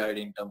guys are way ahead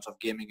in terms of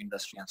gaming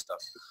industry and stuff.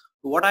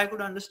 But what I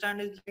could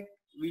understand is, like,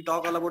 we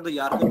talk all about the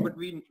jargon, but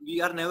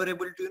we are never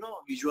able to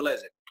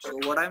visualize it. So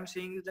what I'm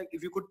saying is, like,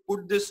 if you could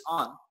put this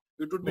on,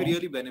 it would be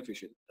really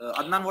beneficial.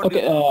 Adnan, what do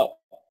you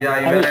think?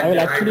 I will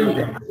actually.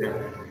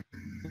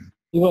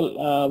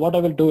 Well, what I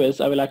will do is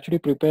I will actually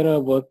prepare a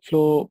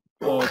workflow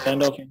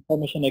kind of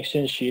information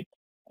exchange sheet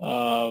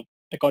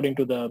according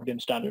to the BIM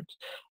standards.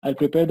 I'll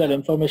prepare that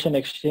information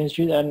exchange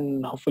sheet,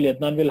 and hopefully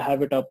Adnan will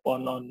have it up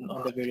on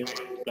the various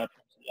platforms.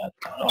 Yeah.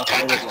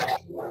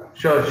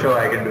 Sure,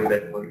 I can do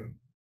that for you.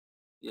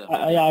 Yeah.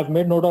 I've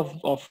made note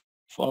of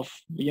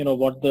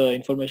what the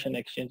information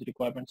exchange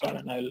requirements are,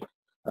 and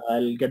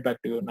I'll get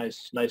back to you.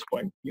 Nice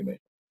point you made.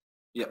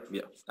 Yeah,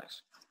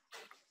 thanks.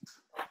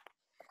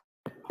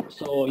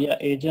 So yeah,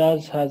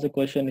 Ajaz has a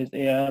question: is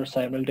AR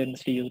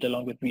simultaneously used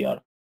along with VR?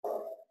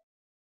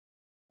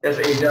 Yes,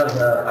 Ajaz.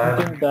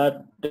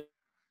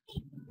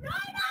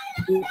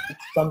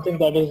 Something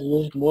that is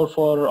used more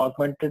for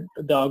augmented.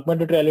 The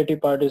augmented reality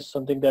part is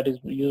something that is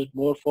used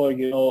more for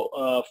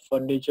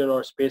furniture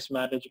or space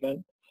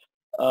management,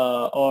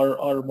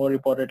 or more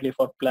importantly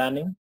for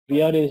planning.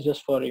 VR is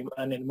just for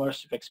an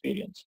immersive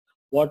experience.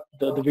 What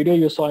the video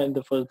you saw in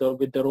the first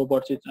with the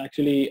robots, it's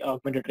actually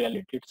augmented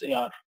reality. It's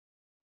AR.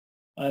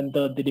 And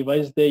the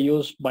device they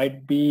use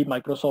might be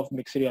Microsoft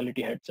mixed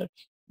reality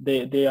headsets.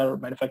 They are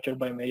manufactured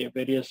by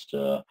various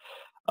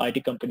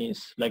IT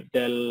companies like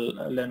Dell,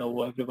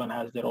 Lenovo. Everyone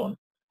has their own.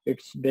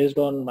 It's based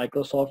on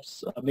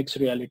Microsoft's mixed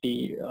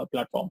reality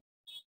platform.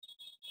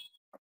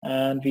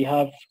 And we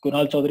have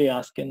Kunal Chaudhary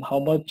asking how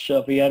much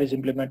VR is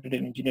implemented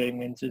in engineering.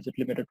 Means is it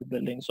limited to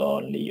buildings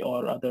only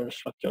or other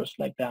structures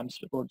like dams,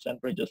 roads, and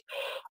bridges?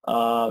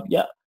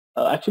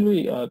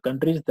 Actually,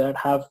 countries that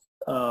have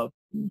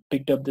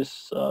picked up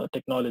this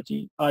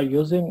technology are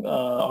using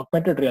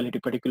augmented reality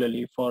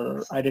particularly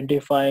for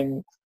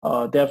identifying.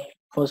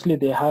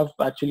 They have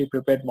actually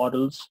prepared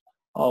models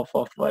of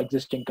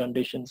existing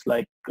conditions,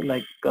 like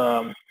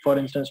for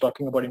instance,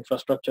 talking about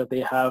infrastructure,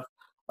 they have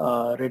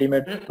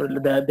ready-made.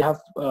 They have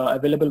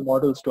available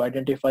models to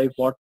identify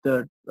what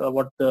the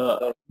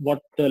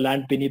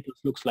land beneath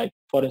us looks like.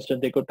 For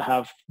instance,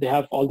 they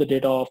have all the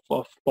data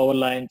of power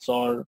lines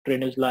or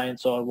drainage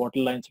lines or water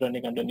lines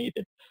running underneath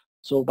it.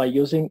 So by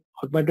using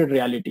augmented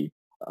reality,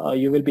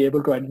 you will be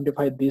able to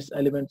identify these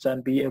elements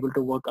and be able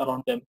to work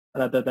around them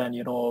rather than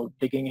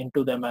digging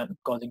into them and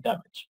causing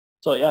damage.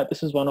 So yeah,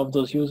 this is one of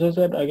those uses,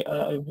 and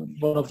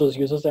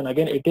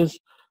again,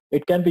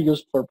 it can be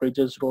used for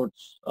bridges,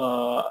 roads.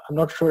 I'm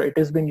not sure it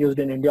is being used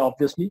in India,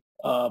 obviously,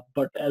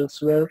 but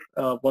elsewhere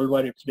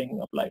worldwide it's being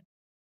applied.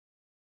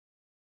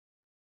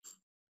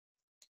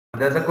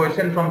 There's a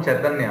question from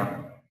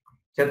Chaitanya.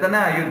 Chaitanya,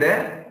 are you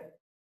there?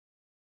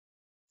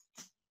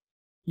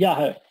 Yeah.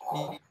 Hi.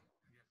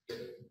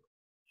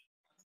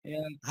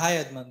 Yeah.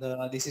 Hi,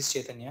 Adnan. This is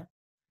Chaitanya.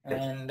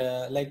 And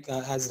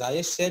as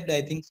Rajesh said,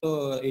 I think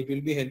so it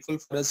will be helpful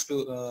for us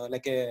to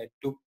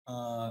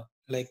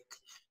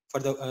for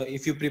the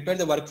if you prepare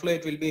the workflow,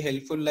 it will be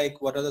helpful, like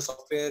what are the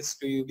softwares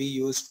to you be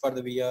used for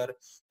the VR.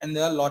 And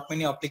there are a lot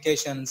many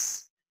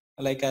applications,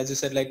 like as you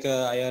said, like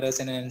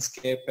IRS and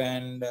Enscape,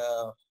 and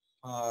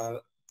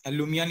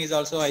Lumion is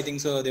also, I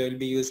think so they will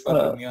be used for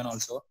Lumion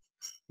also.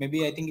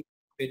 Maybe I think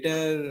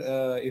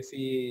better if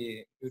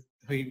you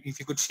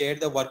could share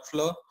the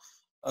workflow,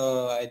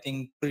 I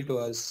think to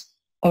us.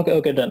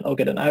 Okay, done.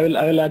 I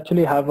will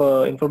actually have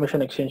a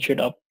information exchange sheet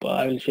up.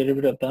 I will share it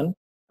with Dan,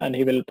 and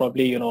he will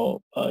probably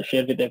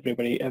share with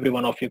every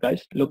one of you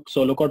guys. Look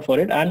out for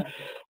it. And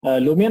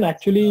Lumion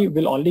actually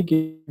will only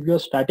give you a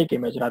static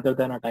image rather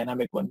than a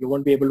dynamic one. You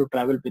won't be able to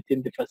travel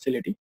within the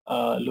facility.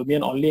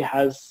 Lumion only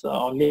has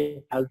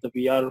the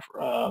VR.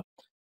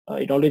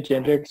 It only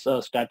generates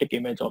a static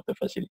image of the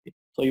facility,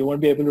 so you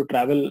won't be able to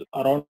travel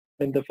around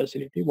in the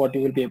facility. What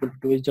you will be able to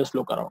do is just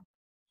look around.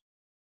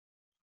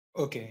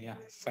 Okay, yeah,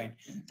 fine.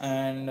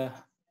 And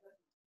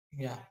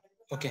yeah,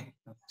 okay.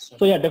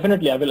 So yeah,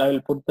 definitely I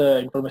will put the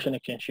information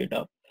exchange sheet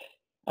up.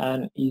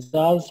 And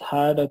Izaz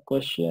had a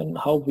question,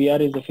 how VR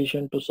is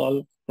efficient to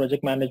solve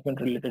project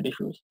management related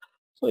issues.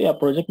 So yeah,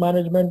 project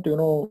management,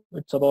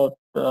 it's about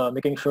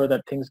making sure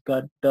that things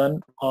got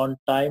done on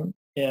time,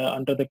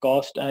 under the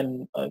cost,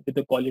 and with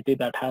the quality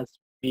that has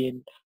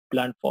been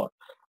planned for.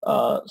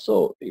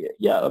 So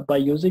yeah, by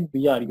using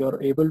VR, you're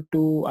able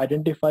to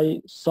identify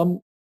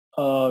some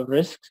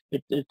risks.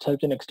 It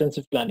helps in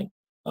extensive planning.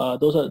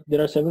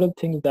 There are several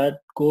things that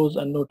goes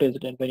unnoticed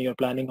when you're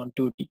planning on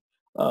 2D.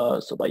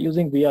 So by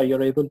using VR,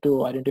 you're able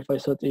to identify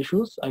such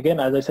issues. Again,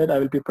 as I said, I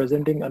will be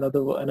presenting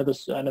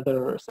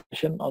another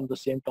session on the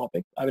same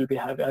topic. I'll be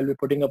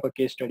putting up a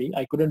case study.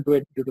 I couldn't do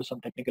it due to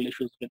some technical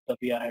issues with the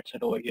VR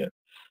headset over here.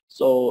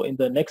 So in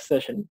the next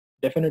session,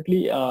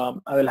 definitely I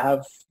will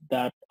have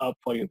that up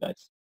for you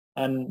guys,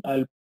 and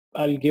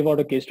I'll give out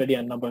a case study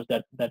and numbers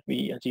that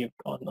we achieved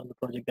on the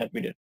project that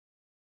we did.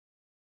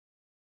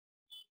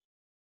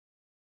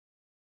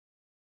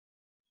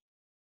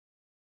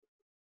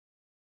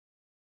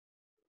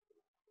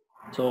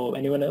 So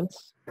anyone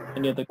else?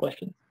 Any other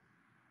questions?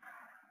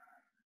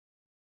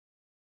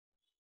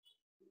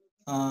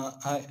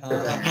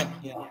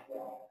 Yeah,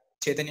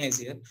 Chaitanya is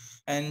here,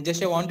 and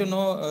just I want to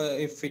know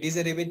if it is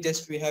a Revit,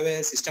 just we have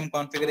a system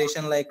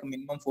configuration like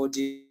minimum 4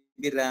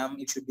 GB RAM.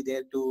 It should be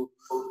there to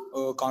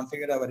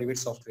configure our Revit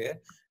software.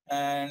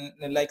 And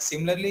like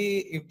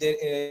similarly, if there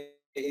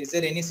is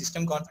there any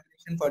system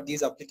configuration for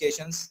these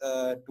applications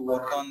to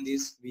work on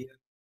these VR?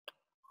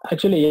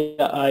 Actually,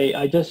 yeah,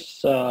 I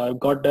just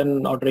got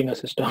done ordering a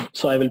system,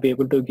 so I will be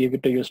able to give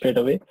it to you straight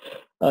away.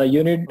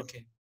 You need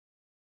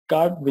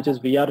card which is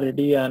VR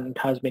ready and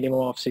has minimum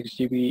of 6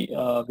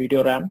 GB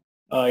video RAM.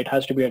 It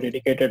has to be a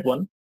dedicated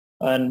one.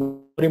 And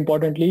more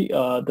importantly,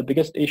 the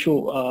biggest issue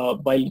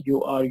while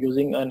you are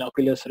using an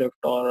Oculus Rift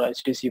or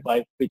HTC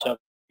Vive, which are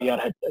VR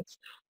headsets,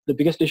 the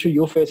biggest issue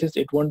you face is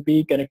it won't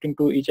be connecting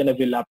to each and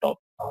every laptop.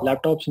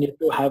 Laptops need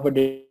to have a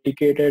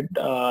dedicated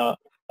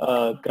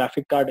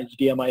graphic card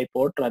HDMI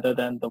port rather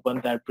than the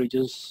one that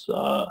bridges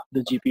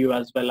the GPU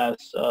as well as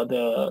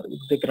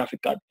the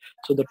graphic card.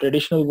 So the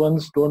traditional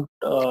ones don't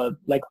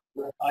like,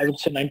 I would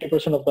say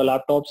 90% of the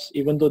laptops,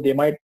 even though they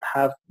might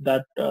have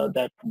that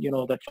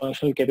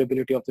functional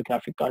capability of the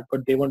graphic card,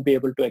 but they won't be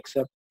able to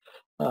accept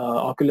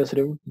Oculus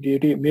Rift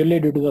merely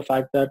due to the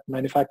fact that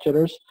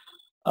manufacturers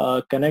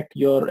connect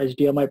your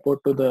HDMI port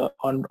to the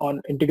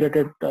on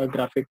integrated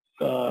graphic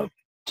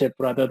chip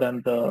rather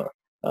than the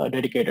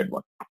dedicated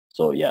one.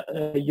 So yeah,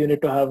 you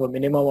need to have a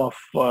minimum of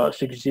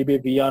 6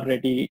 GB VR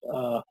ready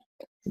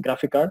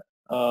graphic card.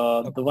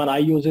 The one I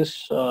use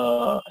is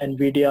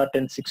NVIDIA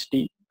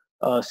 1060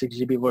 6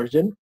 GB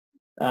version.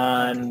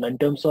 And in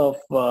terms of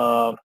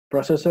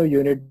processor,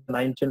 you need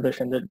 9th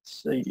generation.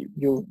 That's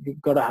you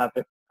gotta have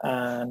it.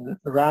 And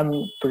RAM,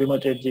 pretty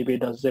much 8 GB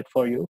does it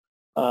for you.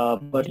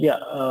 But yeah,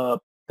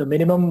 the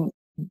minimum.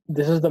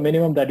 This is the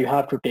minimum that you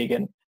have to take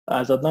in.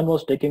 As Adnan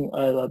was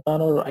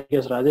or I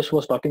guess Rajesh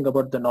was talking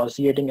about the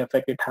nauseating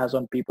effect it has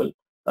on people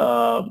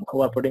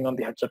who are putting on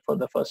the headset for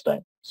the first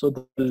time. So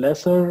the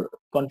lesser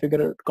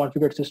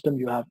configured system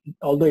you have,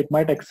 although it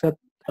might accept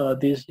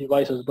these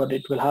devices, but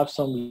it will have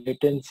some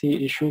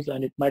latency issues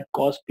and it might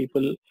cause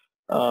people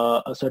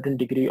a certain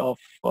degree of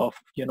how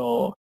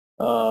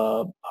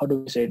do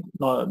we say it?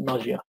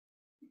 Nausea.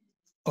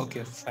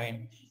 Okay,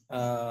 fine.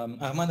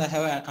 Ahmad, I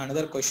have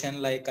another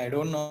question. Like, I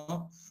don't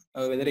know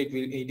whether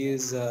it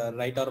is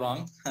right or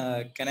wrong.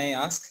 Can I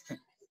ask?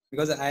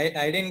 Because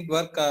I didn't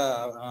work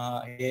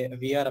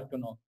VR up to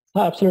now.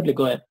 Absolutely,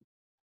 go ahead.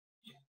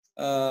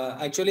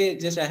 Actually,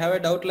 just I have a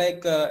doubt.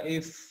 Like,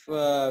 if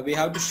we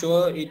have to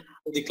show it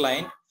to the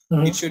client,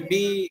 it should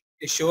be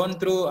shown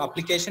through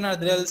application, or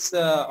else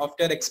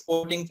after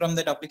exporting from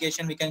that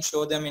application, we can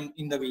show them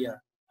in the VR.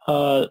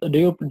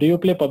 Do you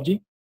play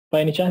PUBG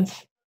by any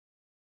chance?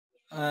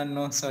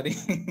 No, sorry.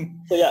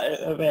 So yeah,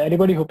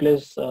 anybody who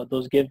plays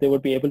those games, they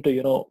would be able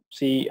to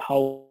see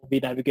how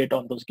we navigate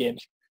on those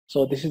games. So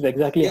this is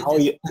exactly Yeah, how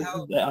just you. I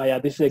have, Yeah,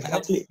 this is I have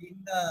exactly. seen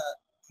the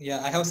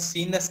I have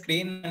seen the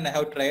screen and I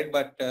have tried,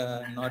 but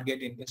not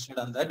get interested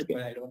on that. Okay.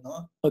 But I don't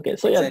know Okay,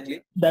 so exactly.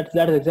 yeah, that's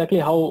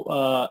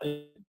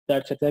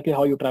exactly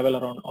how you travel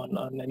around on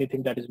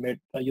anything that is made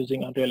using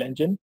Unreal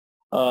Engine.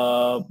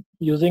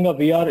 Using a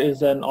VR is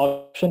an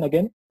option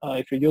again.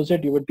 If you use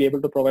it, you would be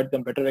able to provide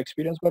them better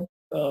experience. But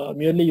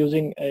merely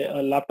using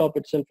a laptop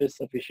itself is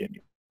sufficient.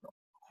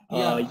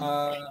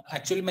 Yeah,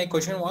 actually, my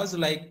question was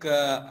like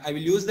I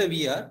will use the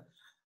VR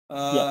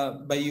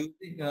by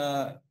using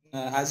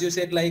as you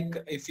said, like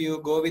if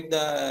you go with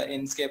the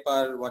Inkscape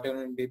or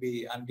whatever it may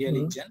be, Unreal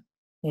Engine.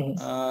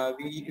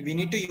 We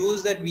need to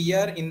use that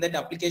VR in that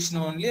application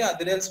only,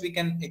 other else we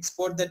can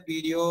export that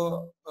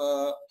video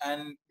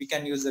and we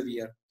can use the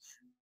VR.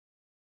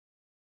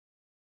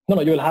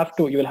 No, you will have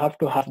to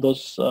have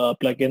those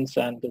plugins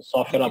and the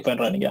software up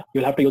and running. Yeah,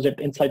 you'll have to use it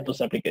inside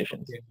those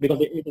applications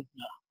because it is.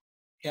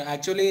 Yeah,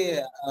 actually,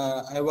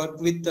 I worked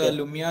with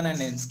Lumion and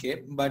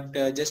Enscape, but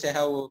just I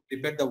have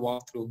prepared the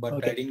walkthrough, but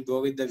I didn't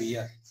go with the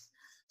VR.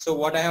 So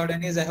what I have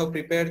done is I have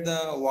prepared the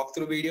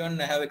walkthrough video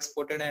and I have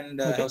exported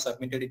and I have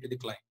submitted it to the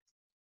client.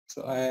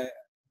 So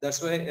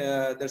that's why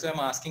I'm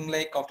asking,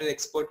 like after the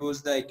export,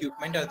 use the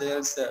equipment, or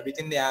else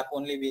within the app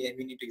only we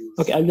need to use.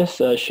 Okay, I'll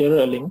just share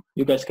a link.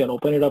 You guys can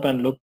open it up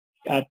and look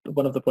at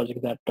one of the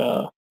projects that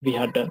we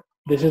had done.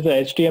 This is the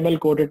HTML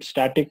coded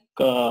static.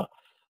 What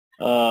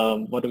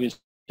do we say?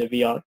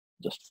 VR.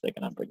 Just a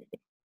second, I'm bringing it.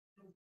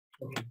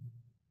 Okay.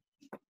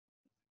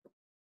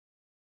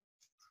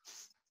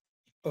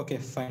 Okay,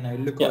 fine. I'll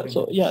look. Yeah.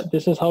 So yeah,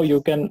 this is how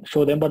you can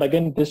show them. But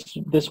again, this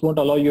won't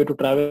allow you to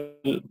travel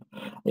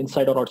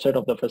inside or outside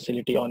of the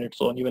facility on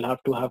its own. You will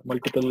have to have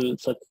multiple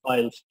such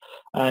files,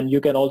 and you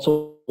can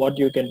also what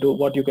you can do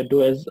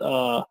is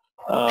have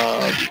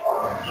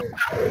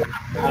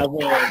a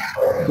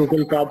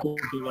Google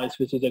Cardboard device,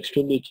 which is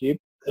extremely cheap.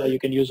 You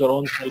can use your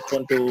own cell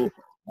phone to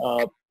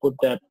put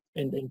that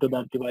into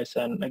that device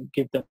and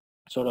give them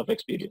sort of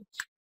experience.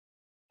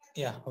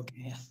 Yeah.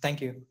 Okay. Yeah.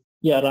 Thank you.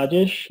 Yeah,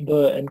 Rajesh,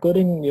 the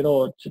encoding,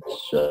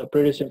 it's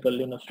pretty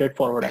simple,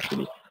 straightforward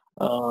actually.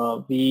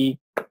 We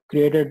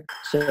created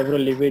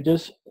several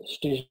images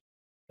stitched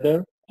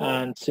together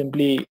and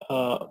simply,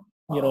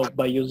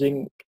 by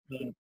using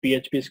the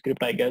PHP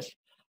script, I guess,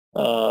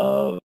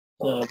 via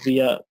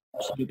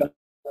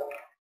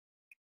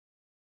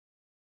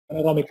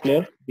panoramic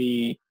layer,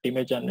 the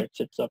image and it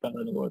sits up and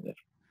running over there.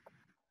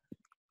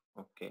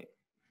 Okay.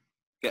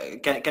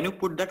 Can you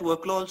put that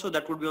workflow also?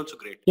 That would be also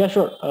great. Yeah,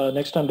 sure.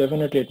 Next time,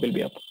 definitely it will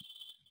be up.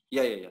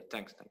 Yeah.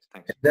 Thanks.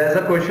 There's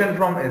a question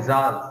from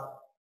Izaz.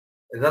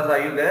 Izaz, are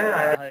you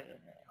there?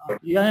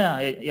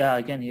 Yeah,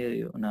 I can hear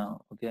you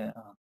now. Okay.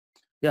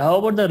 Yeah, how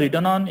about the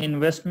return on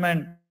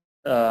investment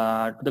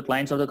to the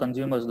clients or the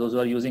consumers, those who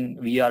are using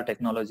VR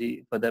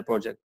technology for their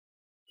project?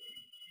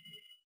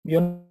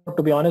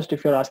 To be honest,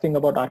 if you're asking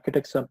about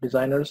architects or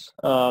designers,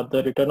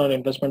 the return on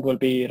investment will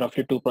be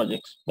roughly 2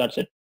 projects. That's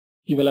it.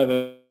 You will have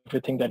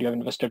everything that you have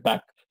invested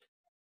back.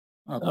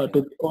 Okay.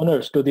 To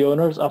the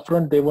owners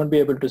upfront, they won't be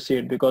able to see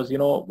it because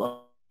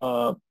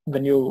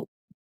when you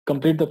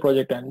complete the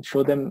project and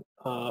show them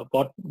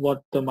what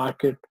the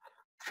market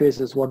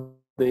faces, what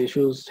the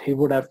issues he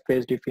would have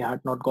faced if he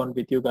had not gone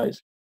with you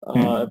guys.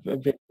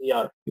 With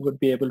VR, he would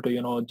be able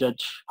to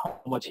judge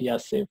how much he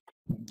has saved.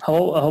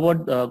 How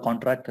about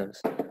contractors?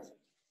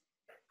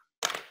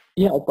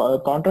 Yeah,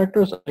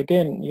 contractors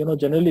again,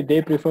 generally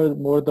they prefer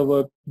more the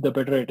work, the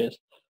better it is.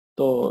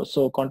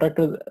 So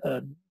contractors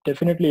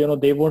definitely,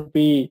 they won't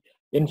be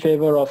in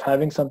favor of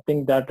having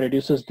something that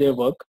reduces their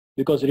work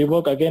because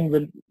rework again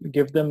will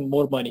give them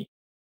more money.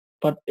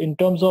 But in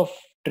terms of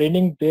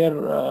training their,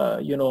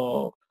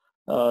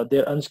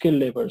 their unskilled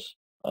laborers,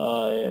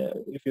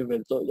 if you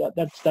will. So yeah,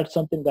 that's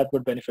something that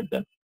would benefit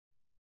them.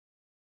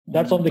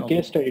 That's on the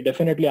case study.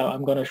 Definitely,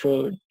 I'm going to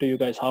show to you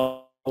guys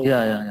how. We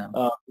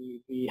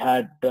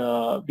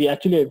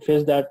actually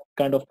faced that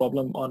kind of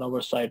problem on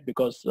our side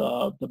because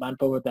the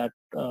manpower that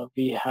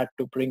we had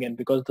to bring in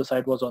because the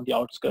site was on the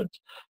outskirts,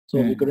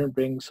 so we couldn't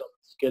bring some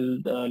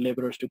skilled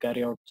laborers to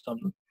carry out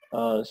some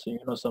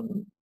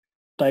some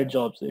tight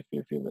jobs, if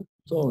you will.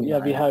 So we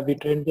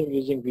trained them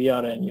using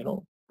VR and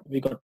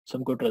we got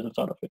some good results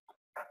out of it.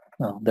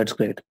 Oh, that's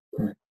great.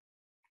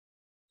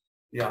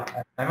 Yeah,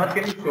 Ahmed,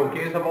 can you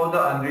showcase about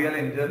the Unreal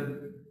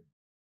Engine?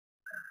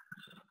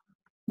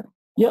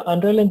 Yeah,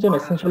 Unreal Engine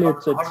essentially How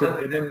does it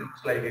look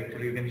like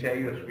actually? You can share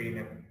your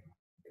screen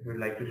if you'd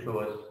like to show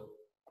us.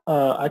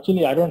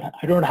 Actually, I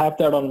don't have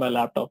that on my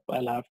laptop.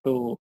 I'll have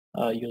to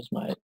use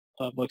my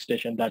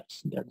workstation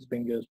that's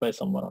being used by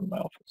someone on my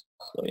office.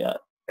 So yeah,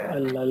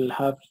 I'll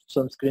have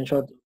some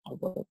screenshots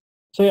about it.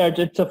 So yeah,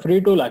 it's a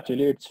free tool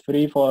actually. It's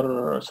free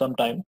for some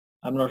time.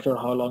 I'm not sure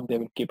how long they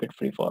will keep it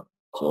free for.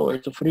 So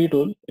it's a free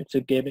tool. It's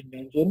a gaming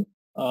engine.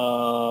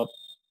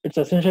 It's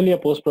essentially a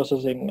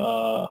post-processing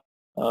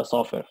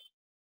software.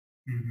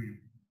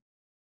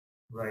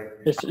 Right.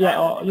 It's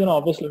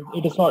obviously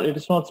it is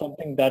not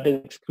something that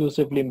is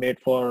exclusively made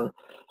for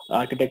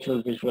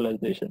architectural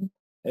visualization.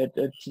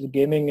 It's a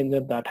gaming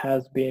engine that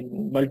has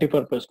been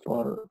multi-purposed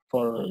for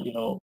for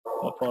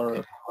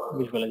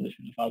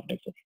visualization of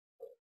architecture.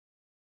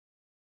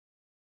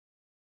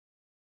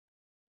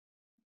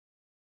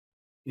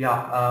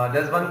 Yeah,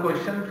 there's one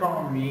question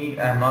from me,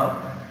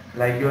 Emma.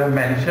 Like you have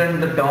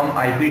mentioned the term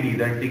IPD,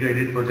 the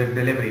Integrated Project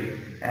Delivery,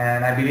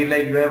 and I believe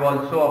like you have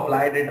also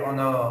applied it on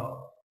a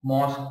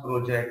mosque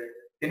project.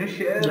 Can you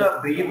share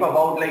a brief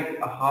about like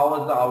how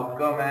was the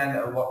outcome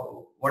and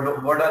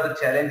what are the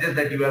challenges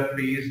that you have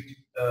faced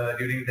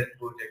during that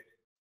project?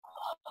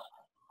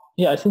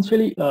 Yeah,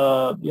 essentially,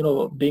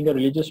 being a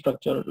religious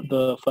structure,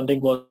 the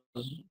funding was,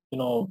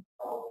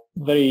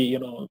 very,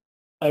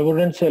 I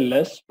wouldn't say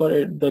less,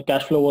 but the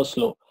cash flow was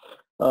slow.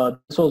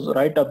 This was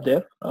right up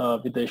there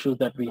with the issues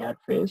that we had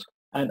faced.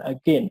 And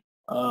again,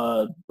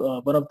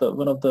 one of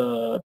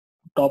the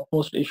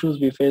topmost issues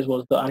we faced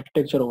was the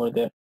architecture over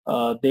there.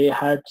 They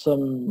had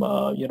some,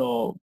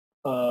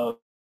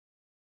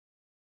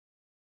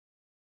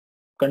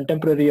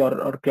 contemporary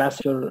or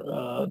classic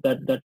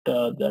that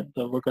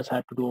the workers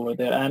had to do over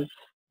there, and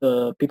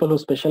the people who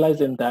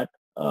specialize in that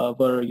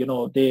were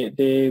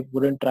they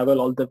wouldn't travel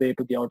all the way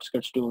to the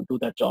outskirts to do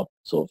that job.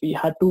 So we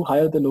had to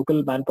hire the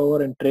local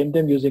manpower and train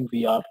them using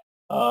VR,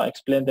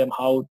 explain them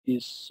how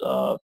these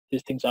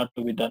things are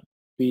to be done.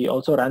 We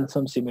also ran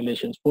some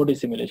simulations, 4D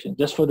simulations,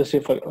 just for the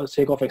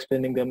sake of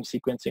explaining them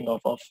sequencing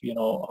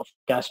of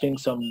casting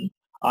some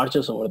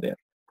arches over there.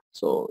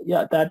 So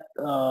yeah, that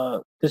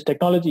this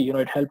technology,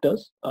 it helped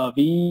us.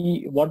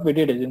 What we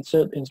did is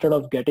instead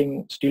of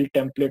getting steel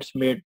templates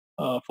made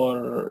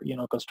for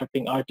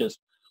constructing arches,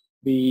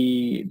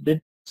 we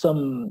did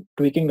some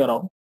tweaking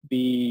around.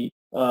 I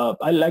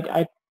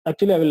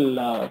actually I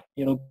will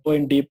go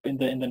in deep in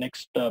the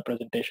next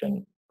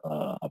presentation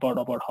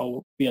about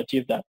how we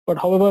achieved that. But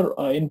however,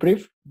 in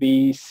brief,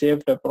 we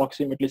saved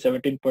approximately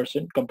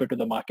 17% compared to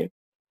the market,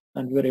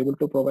 and we were able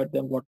to provide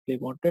them what they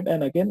wanted.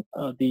 And again,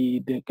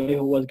 the guy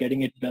who was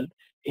getting it built,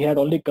 he had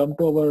only come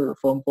to our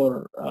firm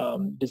for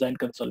design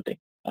consulting.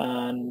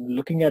 And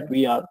looking at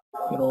VR,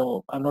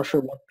 I'm not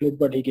sure what click,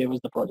 but he gave us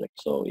the project.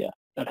 So yeah,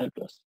 that helped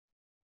us.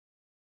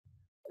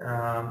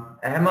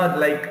 Ahmed,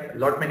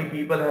 like many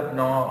people have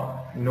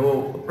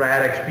no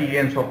prior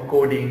experience of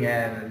coding,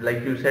 and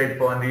like you said,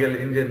 for Unreal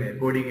Engine,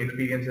 coding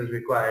experience is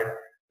required.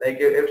 Like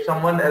if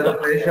someone as a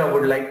fresher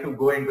would like to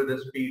go into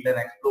this field and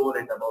explore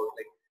it about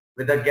like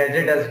with a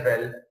gadget as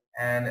well,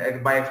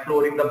 and by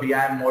exploring the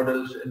BIM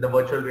models in the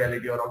virtual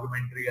reality or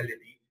augmented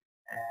reality,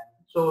 and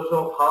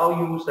so how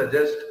you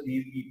suggest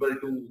these people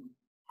to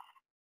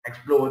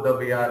explore the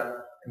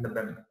VR in the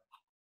BIM?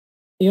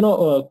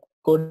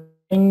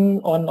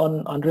 Coding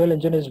on Unreal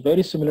Engine is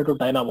very similar to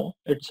Dynamo.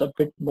 It's a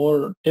bit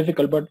more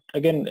difficult, but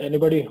again,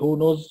 anybody who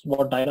knows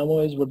what Dynamo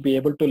is would be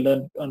able to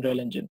learn Unreal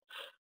Engine.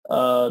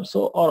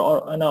 Also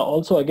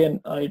again,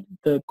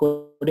 the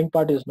coding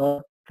part is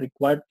not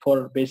required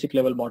for basic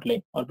level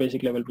modeling or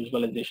basic level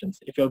visualizations.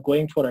 If you're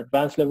going for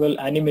advanced level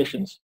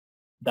animations,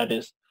 that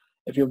is,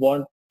 if you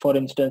want, for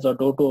instance, a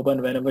door to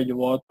open whenever you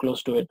walk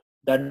close to it,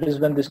 that is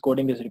when this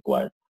coding is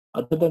required.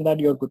 Other than that,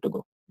 you're good to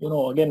go.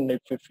 Again,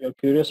 if you're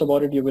curious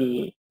about it, you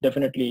will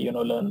definitely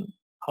learn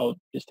how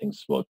these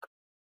things work.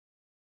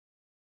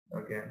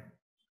 Okay.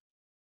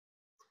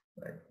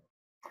 Right.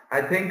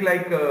 I think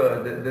like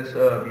this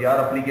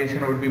VR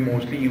application would be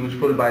mostly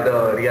useful by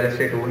the real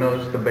estate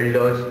owners, the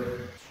builders,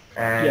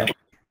 and yeah. I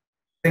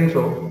think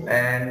so.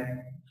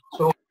 And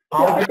so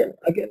how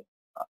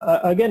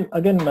again,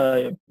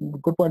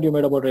 good point you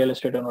made about real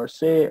estate owners.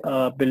 Say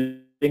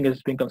building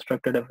is being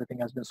constructed, everything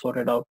has been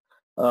sorted out.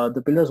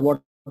 The builders,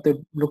 what they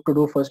look to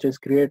do first is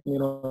create,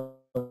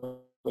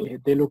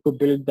 they look to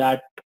build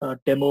that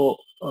demo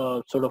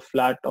sort of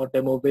flat or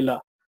demo villa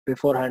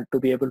beforehand to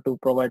be able to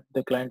provide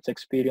the client's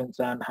experience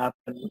and have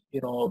them,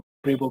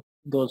 pre-book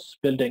those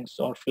buildings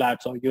or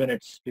flats or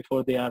units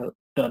before they are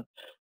done.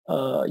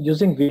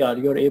 Using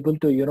VR, you're able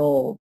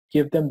to,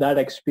 give them that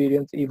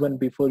experience even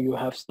before you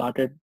have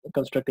started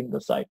constructing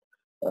the site.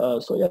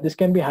 So yeah, this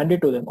can be handy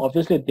to them.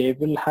 Obviously, they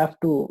will have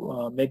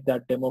to make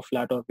that demo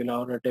flat or villa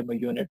or a demo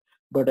unit.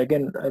 But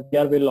again,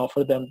 VR will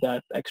offer them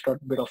that extra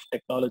bit of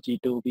technology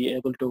to be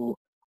able to,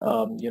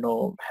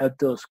 help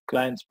those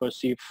clients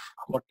perceive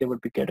what they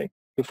would be getting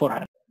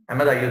beforehand.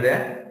 Ahmed, are you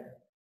there?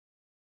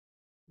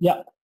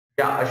 Yeah.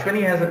 Yeah,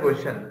 Ashwini has a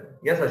question.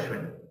 Yes,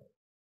 Ashwini.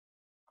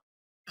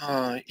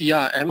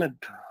 Yeah, Ahmed.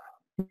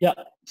 Yeah.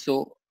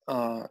 So,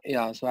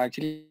 so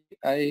actually,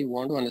 I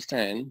want to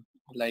understand,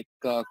 like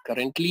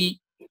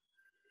currently,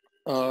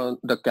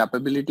 the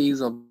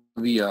capabilities of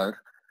VR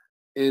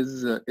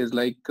is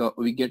like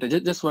we get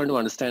just want to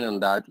understand on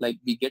that. Like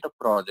we get a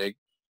project,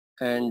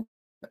 and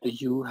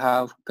you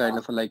have kind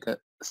of like a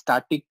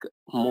static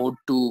mode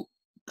to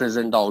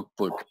present the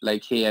output.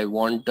 Like, hey, I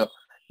want the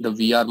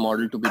VR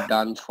model to be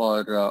done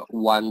for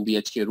 1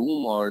 BHK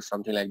room or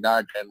something like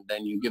that, and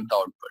then you give the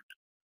output.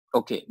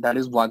 Okay, that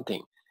is one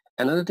thing.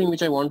 Another thing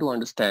which I want to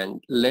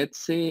understand,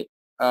 let's say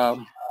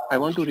I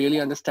want to really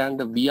understand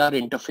the VR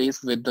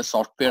interface with the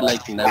software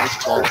like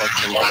Navisworks or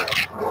Sensor.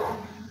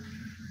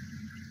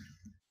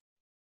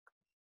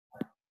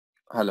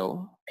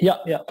 Hello. Yeah,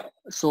 yeah.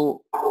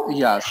 So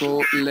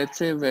let's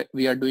say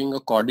we are doing a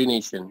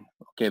coordination,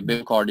 okay,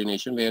 BIM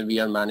coordination, where we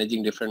are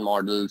managing different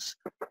models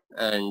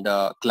and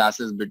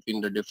classes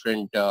between the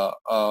different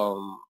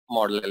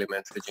model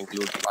elements, which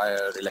include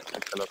fire,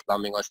 electrical, or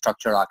plumbing, or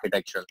structural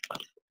architecture.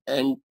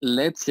 And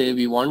let's say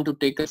we want to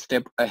take a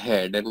step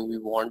ahead and we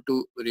want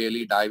to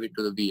really dive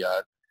into the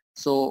VR.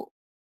 So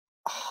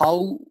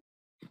how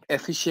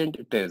efficient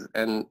it is,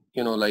 and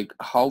like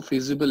how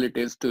feasible it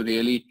is to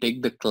really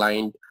take the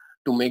client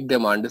to make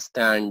them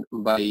understand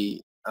by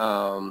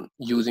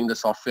using the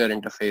software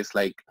interface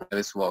like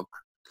Navisworks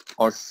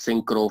or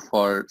Synchro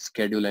for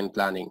schedule and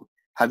planning.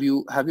 Have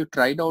you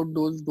tried out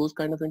those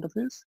kind of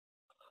interface?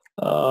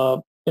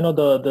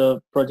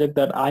 The project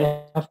that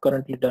I have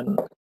currently done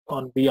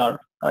on VR,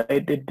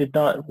 it did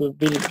not.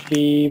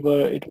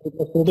 It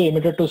was totally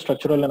limited to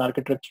structural and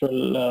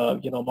architectural,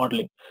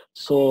 modeling.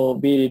 So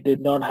we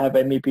did not have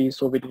MEP.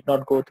 So we did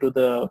not go through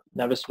the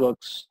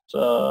Navisworks,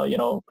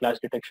 clash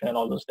detection and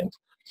all those things.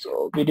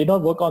 So we did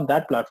not work on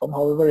that platform.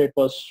 However, it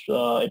was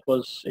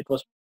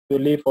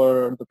purely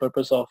for the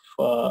purpose of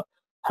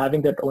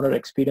having that owner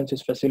experience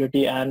his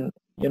facility, and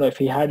if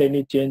he had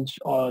any change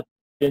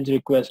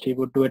request, he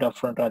would do it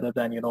upfront rather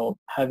than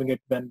having it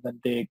when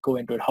they go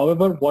into it.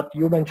 However, what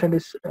you mentioned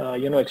is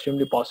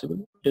extremely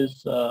possible. It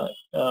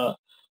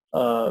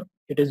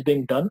is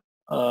being done.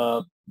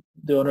 The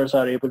owners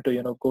are able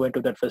to go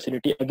into that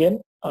facility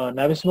again.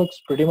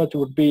 Navisworks pretty much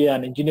would be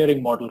an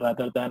engineering model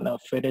rather than a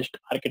finished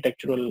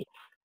architectural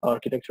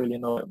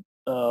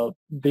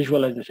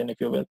visualization,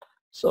 if you will.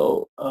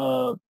 So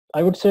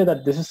I would say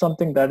that this is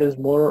something that is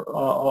more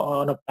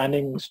on a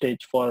planning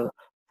stage for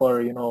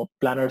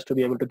planners to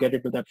be able to get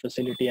into that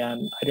facility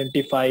and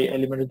identify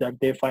elements that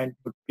they find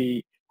would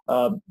be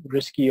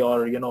risky,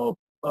 or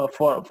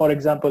for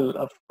example,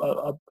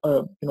 a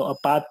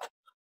path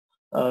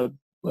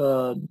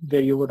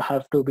where you would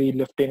have to be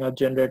lifting a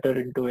generator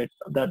into it.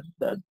 That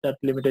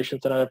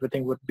limitations and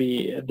everything would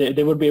be,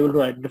 they would be able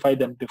to identify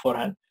them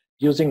beforehand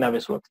using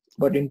Navisworks.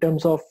 But in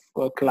terms of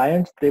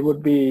clients, they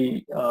would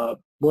be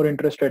more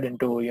interested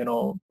into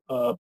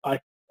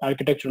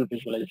architectural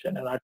visualization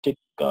and artistic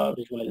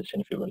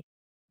visualization, if you will.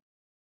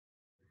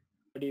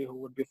 Anybody who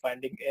would be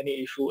finding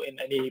any issue in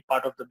any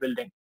part of the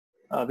building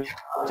which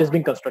is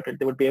being constructed,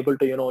 they would be able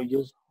to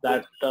use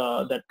that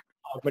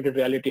augmented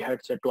reality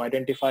headset to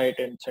identify it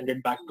and send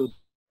it back to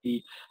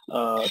the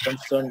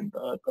concerned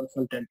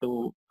consultant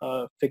to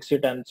fix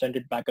it and send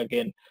it back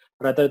again,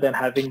 rather than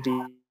having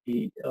the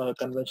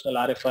conventional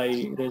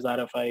raise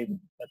RFI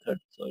method.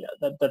 So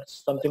yeah,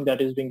 that's something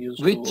that is being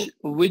used.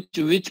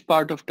 Which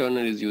part of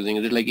Turner is using?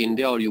 Is it like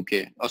India or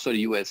UK? Oh, sorry,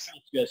 US.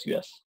 US.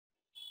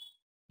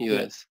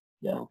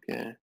 Yeah.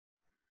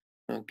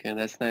 Okay,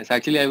 that's nice.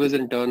 Actually, I was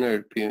in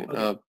Turner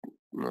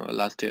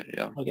last year.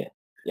 Yeah. Okay.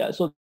 Yeah.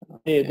 So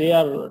they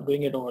are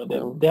doing it over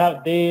there.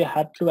 They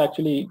had to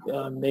actually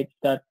make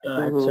that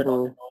headset on their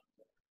own.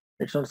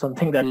 It's not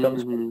something that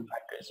comes from the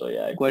factory. So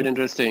yeah. Quite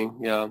interesting.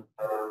 Yeah.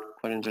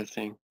 Quite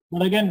interesting.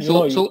 But again,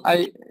 So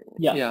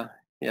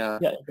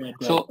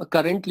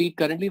currently,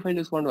 if I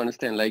just want to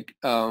understand, like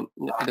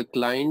the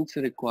client's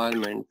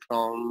requirement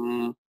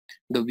from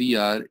the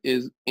VR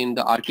is in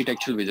the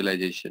architectural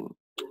visualization,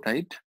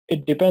 right?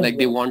 It depends. Like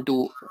they want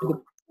to.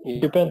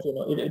 It depends.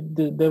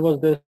 There was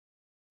this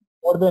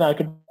more than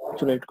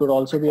architecture. It could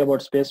also be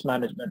about space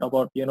management,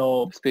 about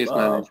space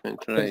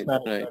management, right?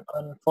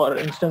 And for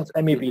instance,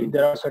 MEP.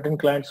 There are certain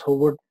clients who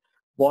would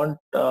want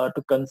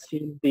to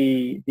conceal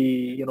the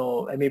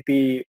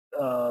MEP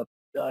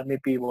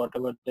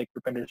whatever the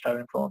equipment is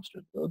traveling from.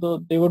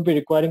 So they would be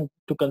requiring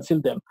to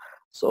conceal them.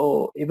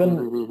 So even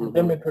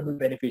them, it would be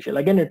beneficial.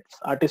 Again, it's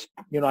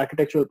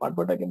architectural part,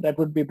 but again, that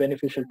would be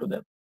beneficial to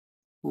them.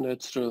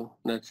 That's true.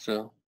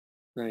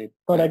 Right.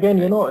 But again,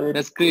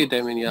 that's great.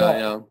 I mean,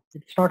 yeah.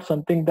 It's not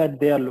something that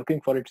they are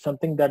looking for. It's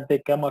something that they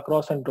come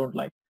across and don't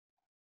like.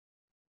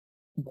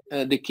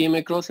 They came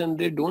across and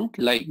they don't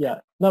like. Yeah.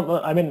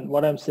 No, I mean,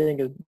 what I'm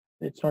saying is,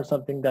 it's not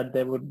something that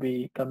they would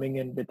be coming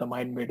in with a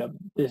mind made up.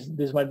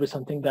 This might be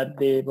something that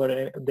they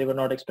were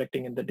not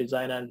expecting in the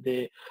design, and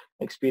they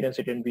experience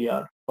it in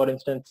VR. For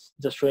instance,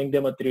 just showing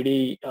them a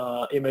 3D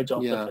image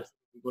of the facility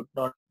would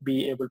not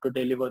be able to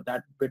deliver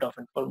that bit of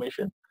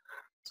information.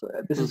 So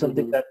this is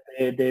something that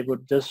they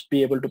would just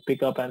be able to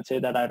pick up and say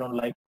that I don't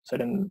like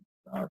certain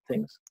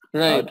things.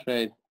 Right.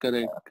 Correct.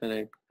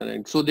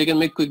 So they can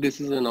make quick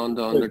decision on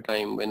the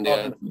time when they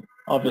are in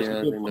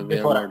the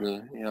VR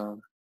model. Yeah.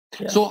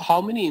 So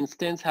how many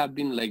instances have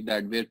been like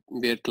that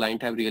where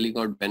client have really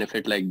got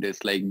benefit like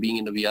this, like being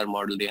in the VR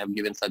model, they have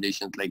given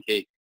suggestions like,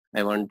 hey,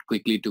 I want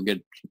quickly to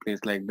get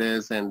placed like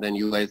this, and then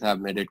you guys have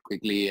made it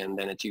quickly and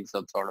then achieve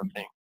some sort of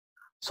thing.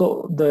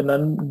 So the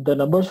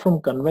numbers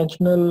from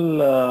conventional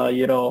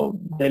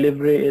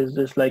delivery is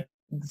just like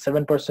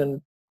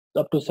 7%,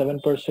 up to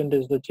 7%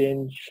 is the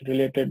change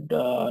related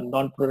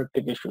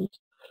non-productive issues.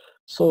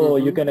 So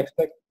you can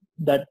expect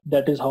that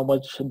is how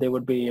much they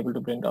would be able to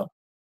bring down.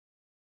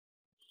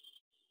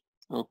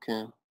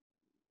 Okay.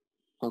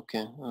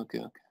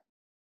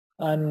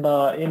 And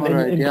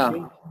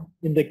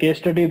in the case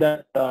study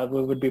that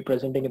we would be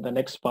presenting in the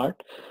next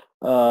part,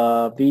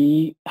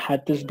 we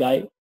had this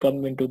guy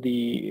come into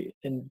the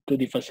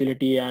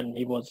facility, and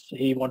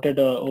he wanted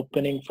an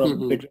opening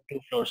from between two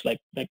floors, like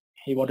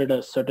he wanted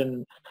a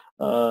certain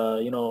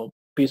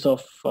piece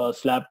of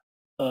slab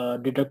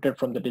deducted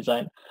from the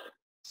design.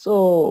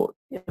 So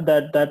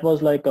that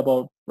was like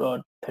about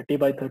 30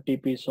 by 30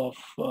 piece of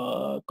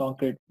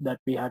concrete that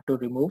we had to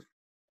remove,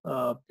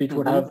 which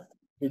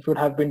would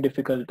have been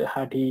difficult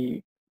had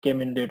he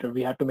came in later.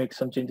 We had to make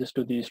some changes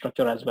to the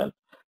structure as well.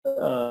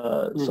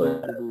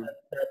 So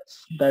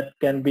that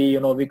can be,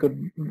 we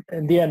could,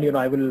 in the end,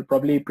 I will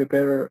probably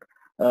prepare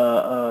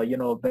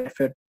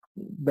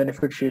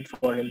benefit sheet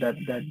for him that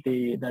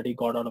he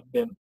got out of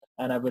BIM,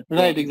 and I would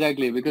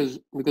exactly, because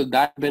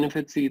that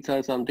benefit sheets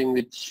are something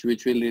which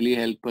will really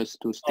help us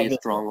to stay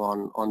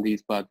strong on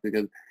these paths,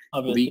 because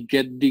we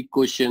get the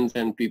questions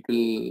and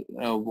people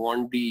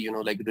want the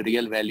the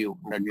real value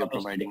that we are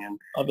providing, and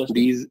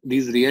these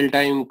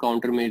real-time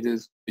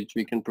countermeasures which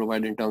we can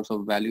provide in terms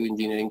of value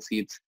engineering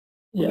sheets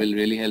will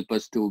really help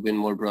us to win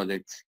more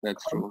projects.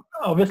 That's true.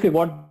 Obviously,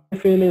 what I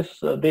feel is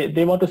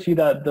they want to see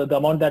that the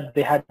amount that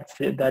they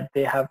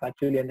have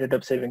actually ended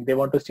up saving. They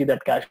want to see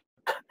that cash.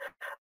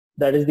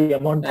 That is the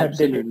amount that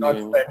they did not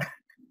spend.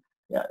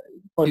 Yeah.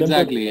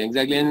 Exactly. And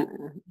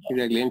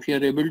if you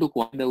are able to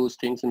quantify those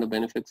things in the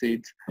benefit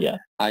sheets,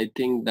 I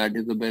think that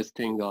is the best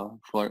thing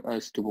for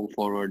us to move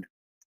forward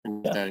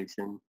in this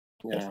direction.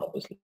 Yes,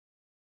 obviously.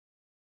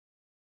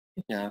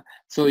 Yeah.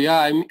 So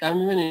I'm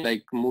even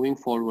like moving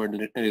forward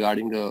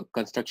regarding the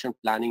construction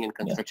planning and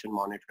construction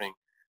monitoring.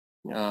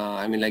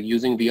 I mean, like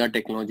using VR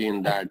technology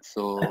in that.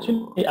 So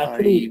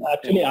actually,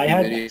 I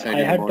had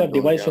the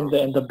device in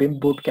the BIM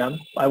boot camp.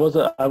 I was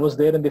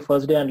there in the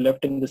first day and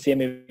left in the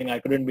same evening. I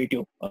couldn't meet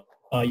you.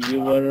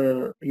 You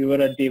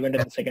were at the event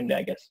in the second day,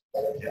 I guess.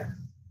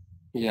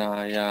 Yeah.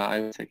 I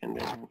was second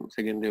day.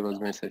 Second day was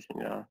my session.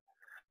 Yeah.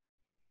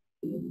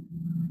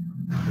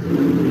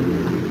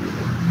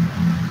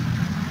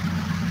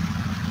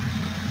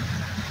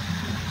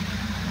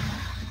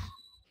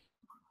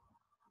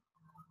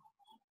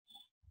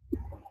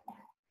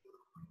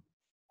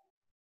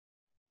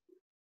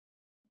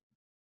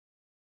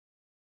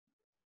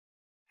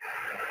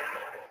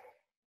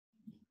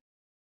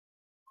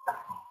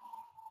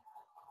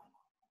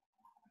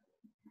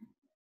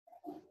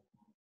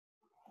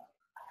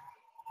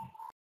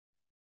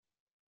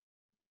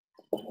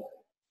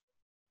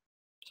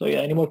 So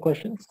any more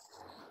questions?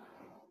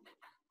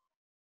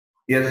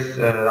 Yes,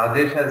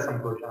 Rajesh has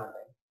some questions.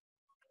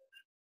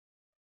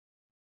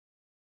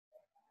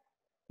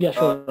 Yeah,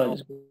 sure.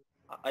 Rajesh.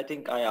 I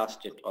think I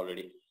asked it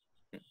already.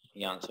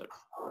 He answered.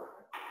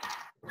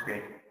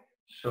 Okay.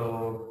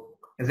 So,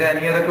 is there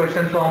any other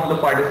questions from the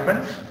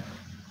participants?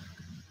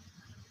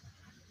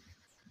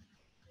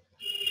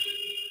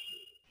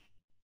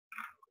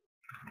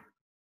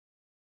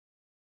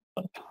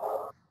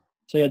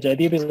 So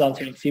Jaideep is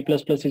answering. C++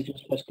 is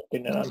used for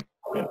scripting.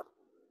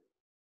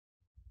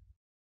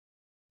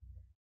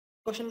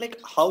 Question like,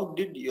 how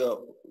did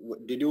you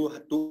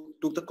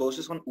took the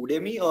courses on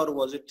Udemy, or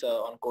was it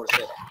on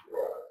Coursera?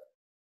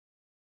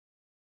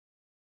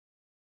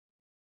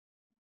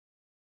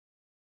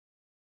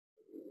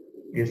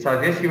 Yes,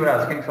 Rajesh, you were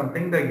asking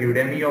something, the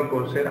Udemy or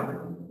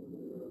Coursera?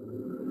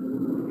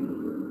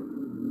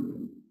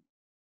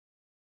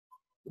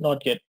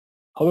 Not yet.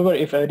 However,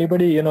 if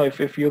anybody,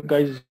 if you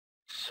guys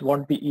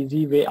want the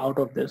easy way out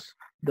of this,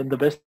 then the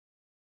best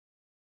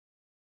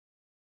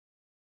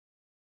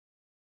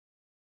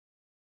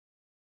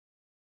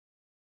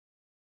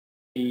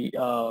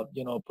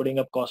putting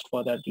up cost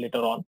for that later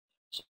on.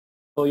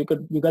 So you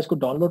guys could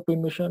download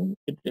Twinmotion.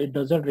 It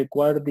doesn't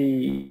require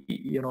the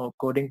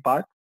coding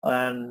part,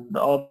 and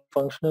all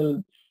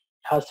functional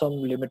has some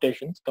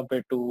limitations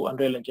compared to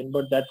Unreal Engine,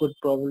 but that would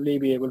probably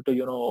be able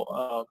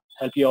to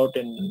help you out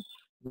in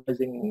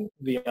using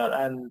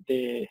VR, and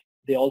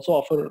they also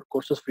offer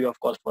courses free of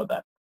cost for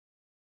that.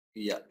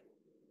 Yeah.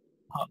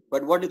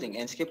 But what do you think,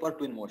 Enscape or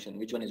Twinmotion?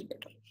 Which one is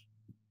better?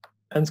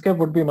 Enscape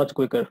would be much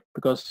quicker,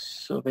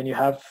 because when you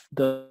have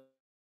the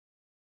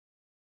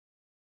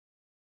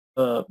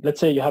let's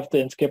say you have the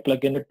Enscape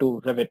plugin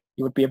to Revit,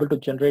 you would be able to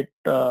generate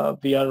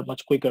VR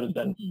much quicker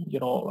than,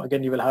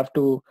 again, you will have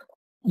to,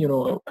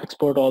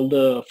 export all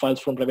the files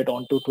from Revit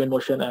onto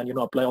Twinmotion and,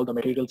 apply all the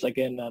materials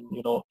again. And,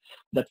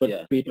 that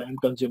would be time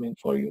consuming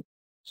for you.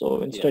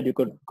 So instead you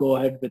could go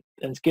ahead with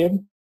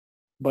Enscape,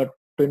 but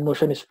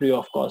Twinmotion is free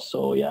of cost.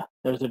 So yeah,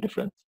 there's a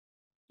difference.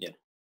 Yeah.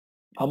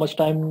 How much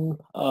time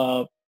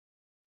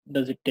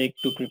does it take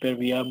to prepare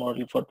VR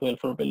model for 12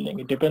 floor building?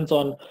 It depends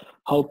on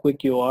how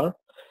quick you are.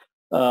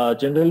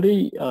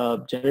 Generally,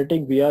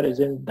 generating VR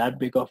isn't that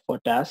big of a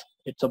task.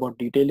 It's about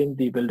detailing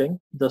the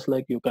building, just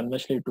like you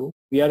conventionally do.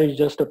 VR is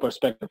just a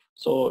perspective,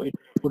 so it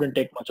wouldn't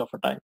take much of a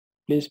time.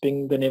 Please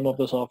ping the name of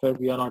the software.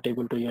 We are not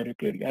able to hear it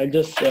clearly. I'll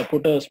just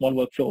put a small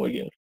workflow over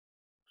here.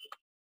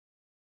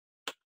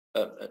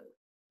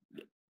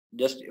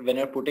 Just when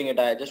you're putting it,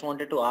 I just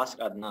wanted to ask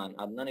Adnan.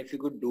 Adnan, if you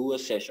could do a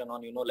session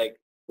on, like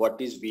what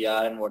is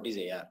VR and what is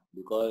AR,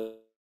 because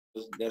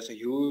there's a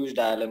huge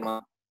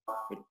dilemma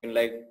between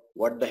like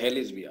what the hell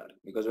is VR.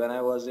 Because when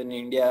I was in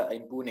India,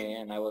 in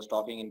Pune, and I was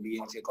talking in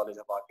BNC College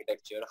of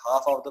Architecture,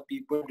 half of the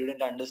people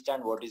didn't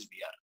understand what is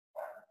VR.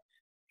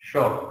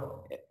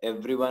 Sure.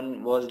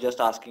 Everyone was just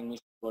asking me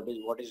what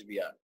is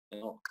VR.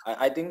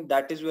 I think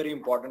that is very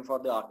important for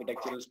the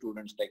architectural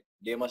students. Like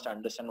they must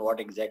understand what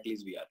exactly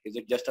is VR. Is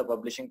it just a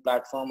publishing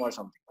platform or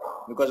something?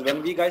 Because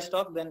when we guys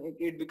talk, then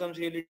it becomes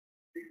really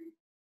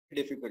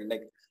difficult.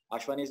 Like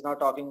Ashwani is now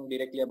talking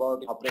directly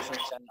about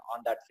operations and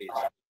on that phase.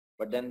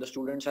 But then the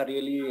students are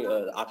really,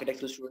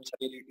 architectural students are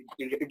really,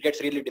 it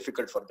gets really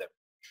difficult for them.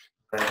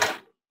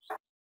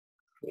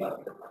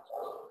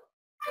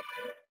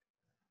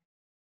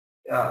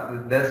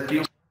 Yeah, there's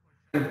few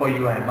questions for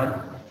you, Ahmed.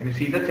 Can you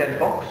see the chat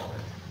box?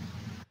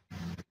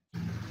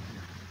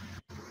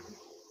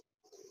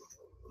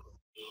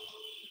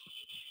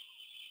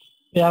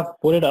 Yeah, I've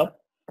put it up.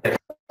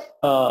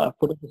 I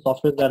put up the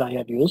software that I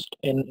have used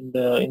in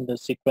the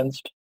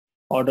sequenced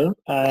order,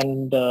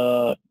 and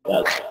yeah,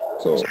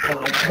 so in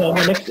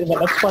the next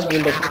part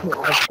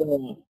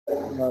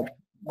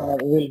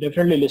we'll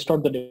definitely list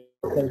out the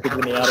difference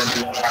between AR and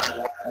VR.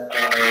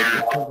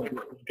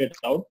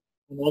 Out.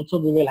 And also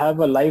we will have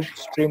a live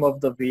stream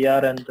of the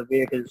VR and the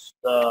way it is,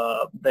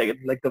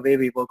 like the way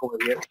we work over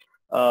here.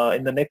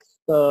 In the next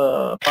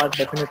part,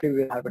 definitely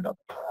we'll have it up.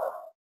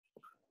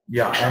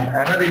 Yeah, and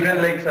another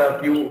reason, like a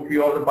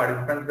few of the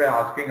participants were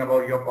asking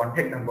about your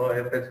contact number.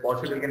 If it's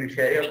possible, can you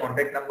share your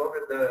contact number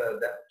with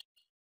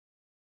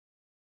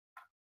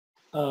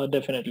them?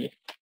 Definitely.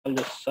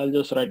 I'll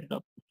just write it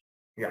up.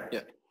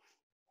 Yeah.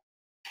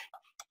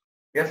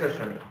 Yes,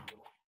 Ashwani.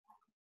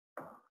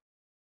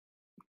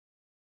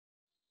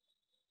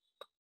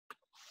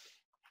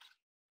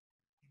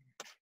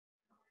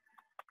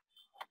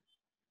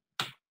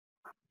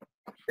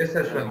 Yes,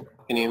 Ashwani.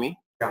 Can you hear me?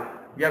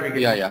 Yeah, we can.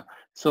 Yeah.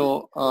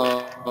 So,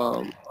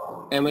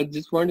 I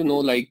just want to know,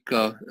 like,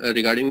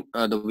 regarding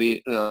the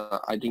way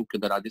I think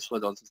the Rajesh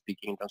was also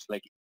speaking in terms of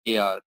like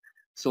AR.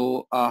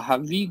 So,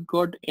 have we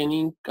got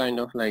any kind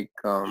of like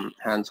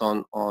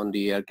hands-on on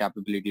the AR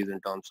capabilities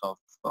in terms of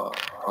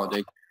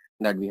project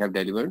that we have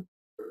delivered?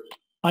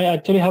 I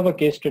actually have a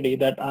case study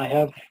that I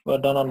have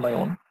done on my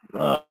own,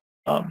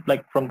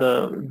 like from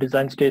the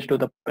design stage to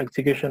the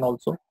execution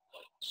also.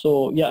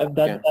 So yeah,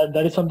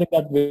 that is something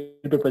that we'll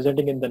be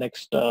presenting in the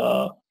next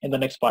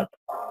part.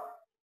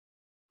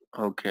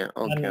 Okay.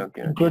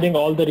 Including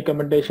all the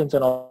recommendations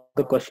and all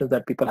the questions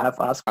that people have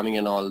asked. Coming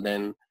and all,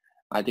 then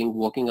I think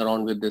working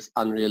around with this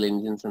Unreal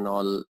engines and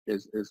all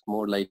is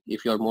more like,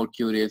 if you're more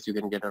curious, you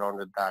can get around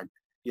with that.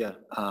 Yeah.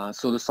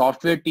 So the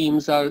software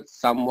teams are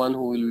someone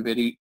who will be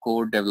very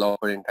code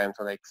developer in terms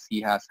of like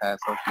C ## or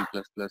C++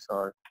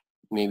 or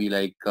maybe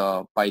like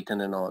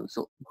Python and all.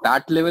 So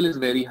that level is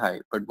very high.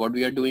 But what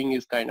we are doing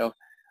is kind of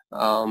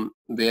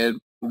where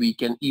we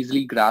can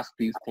easily grasp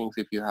these things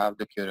if you have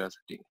the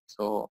curiosity.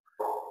 So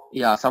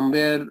yeah,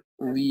 somewhere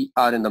we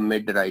are in the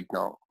mid right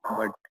now.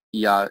 But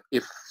yeah,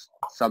 if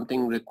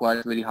something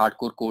requires very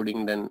hardcore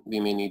coding, then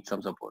we may need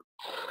some support.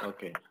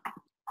 Okay.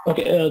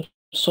 Okay.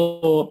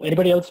 So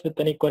anybody else with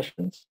any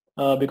questions?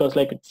 Because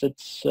like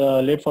it's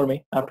late for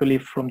me. I have to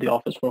leave from the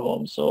office for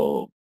home.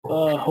 So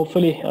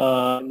hopefully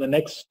in the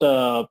next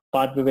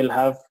part we will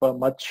have a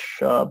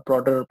much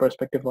broader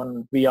perspective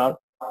on VR,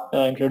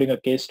 including a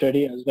case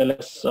study, as well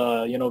as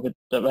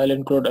I'll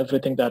include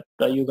everything that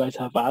you guys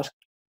have asked.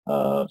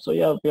 So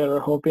yeah, we are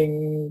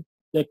hoping.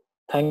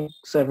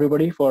 Thanks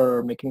everybody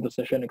for making the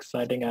session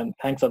exciting, and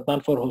thanks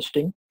Adnan for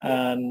hosting.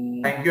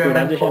 And thank you,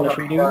 Ahmed, for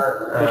coming.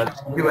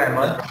 Thank you,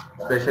 Ahmed,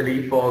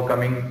 especially for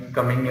coming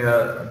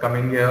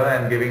here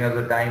and giving us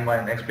the time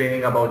and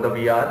explaining about the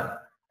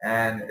VR.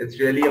 And it's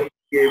really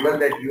appreciable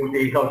that you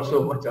take out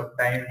so much of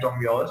time from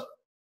yours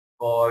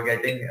for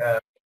getting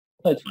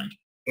That's fine.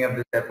 Of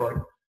this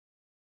effort.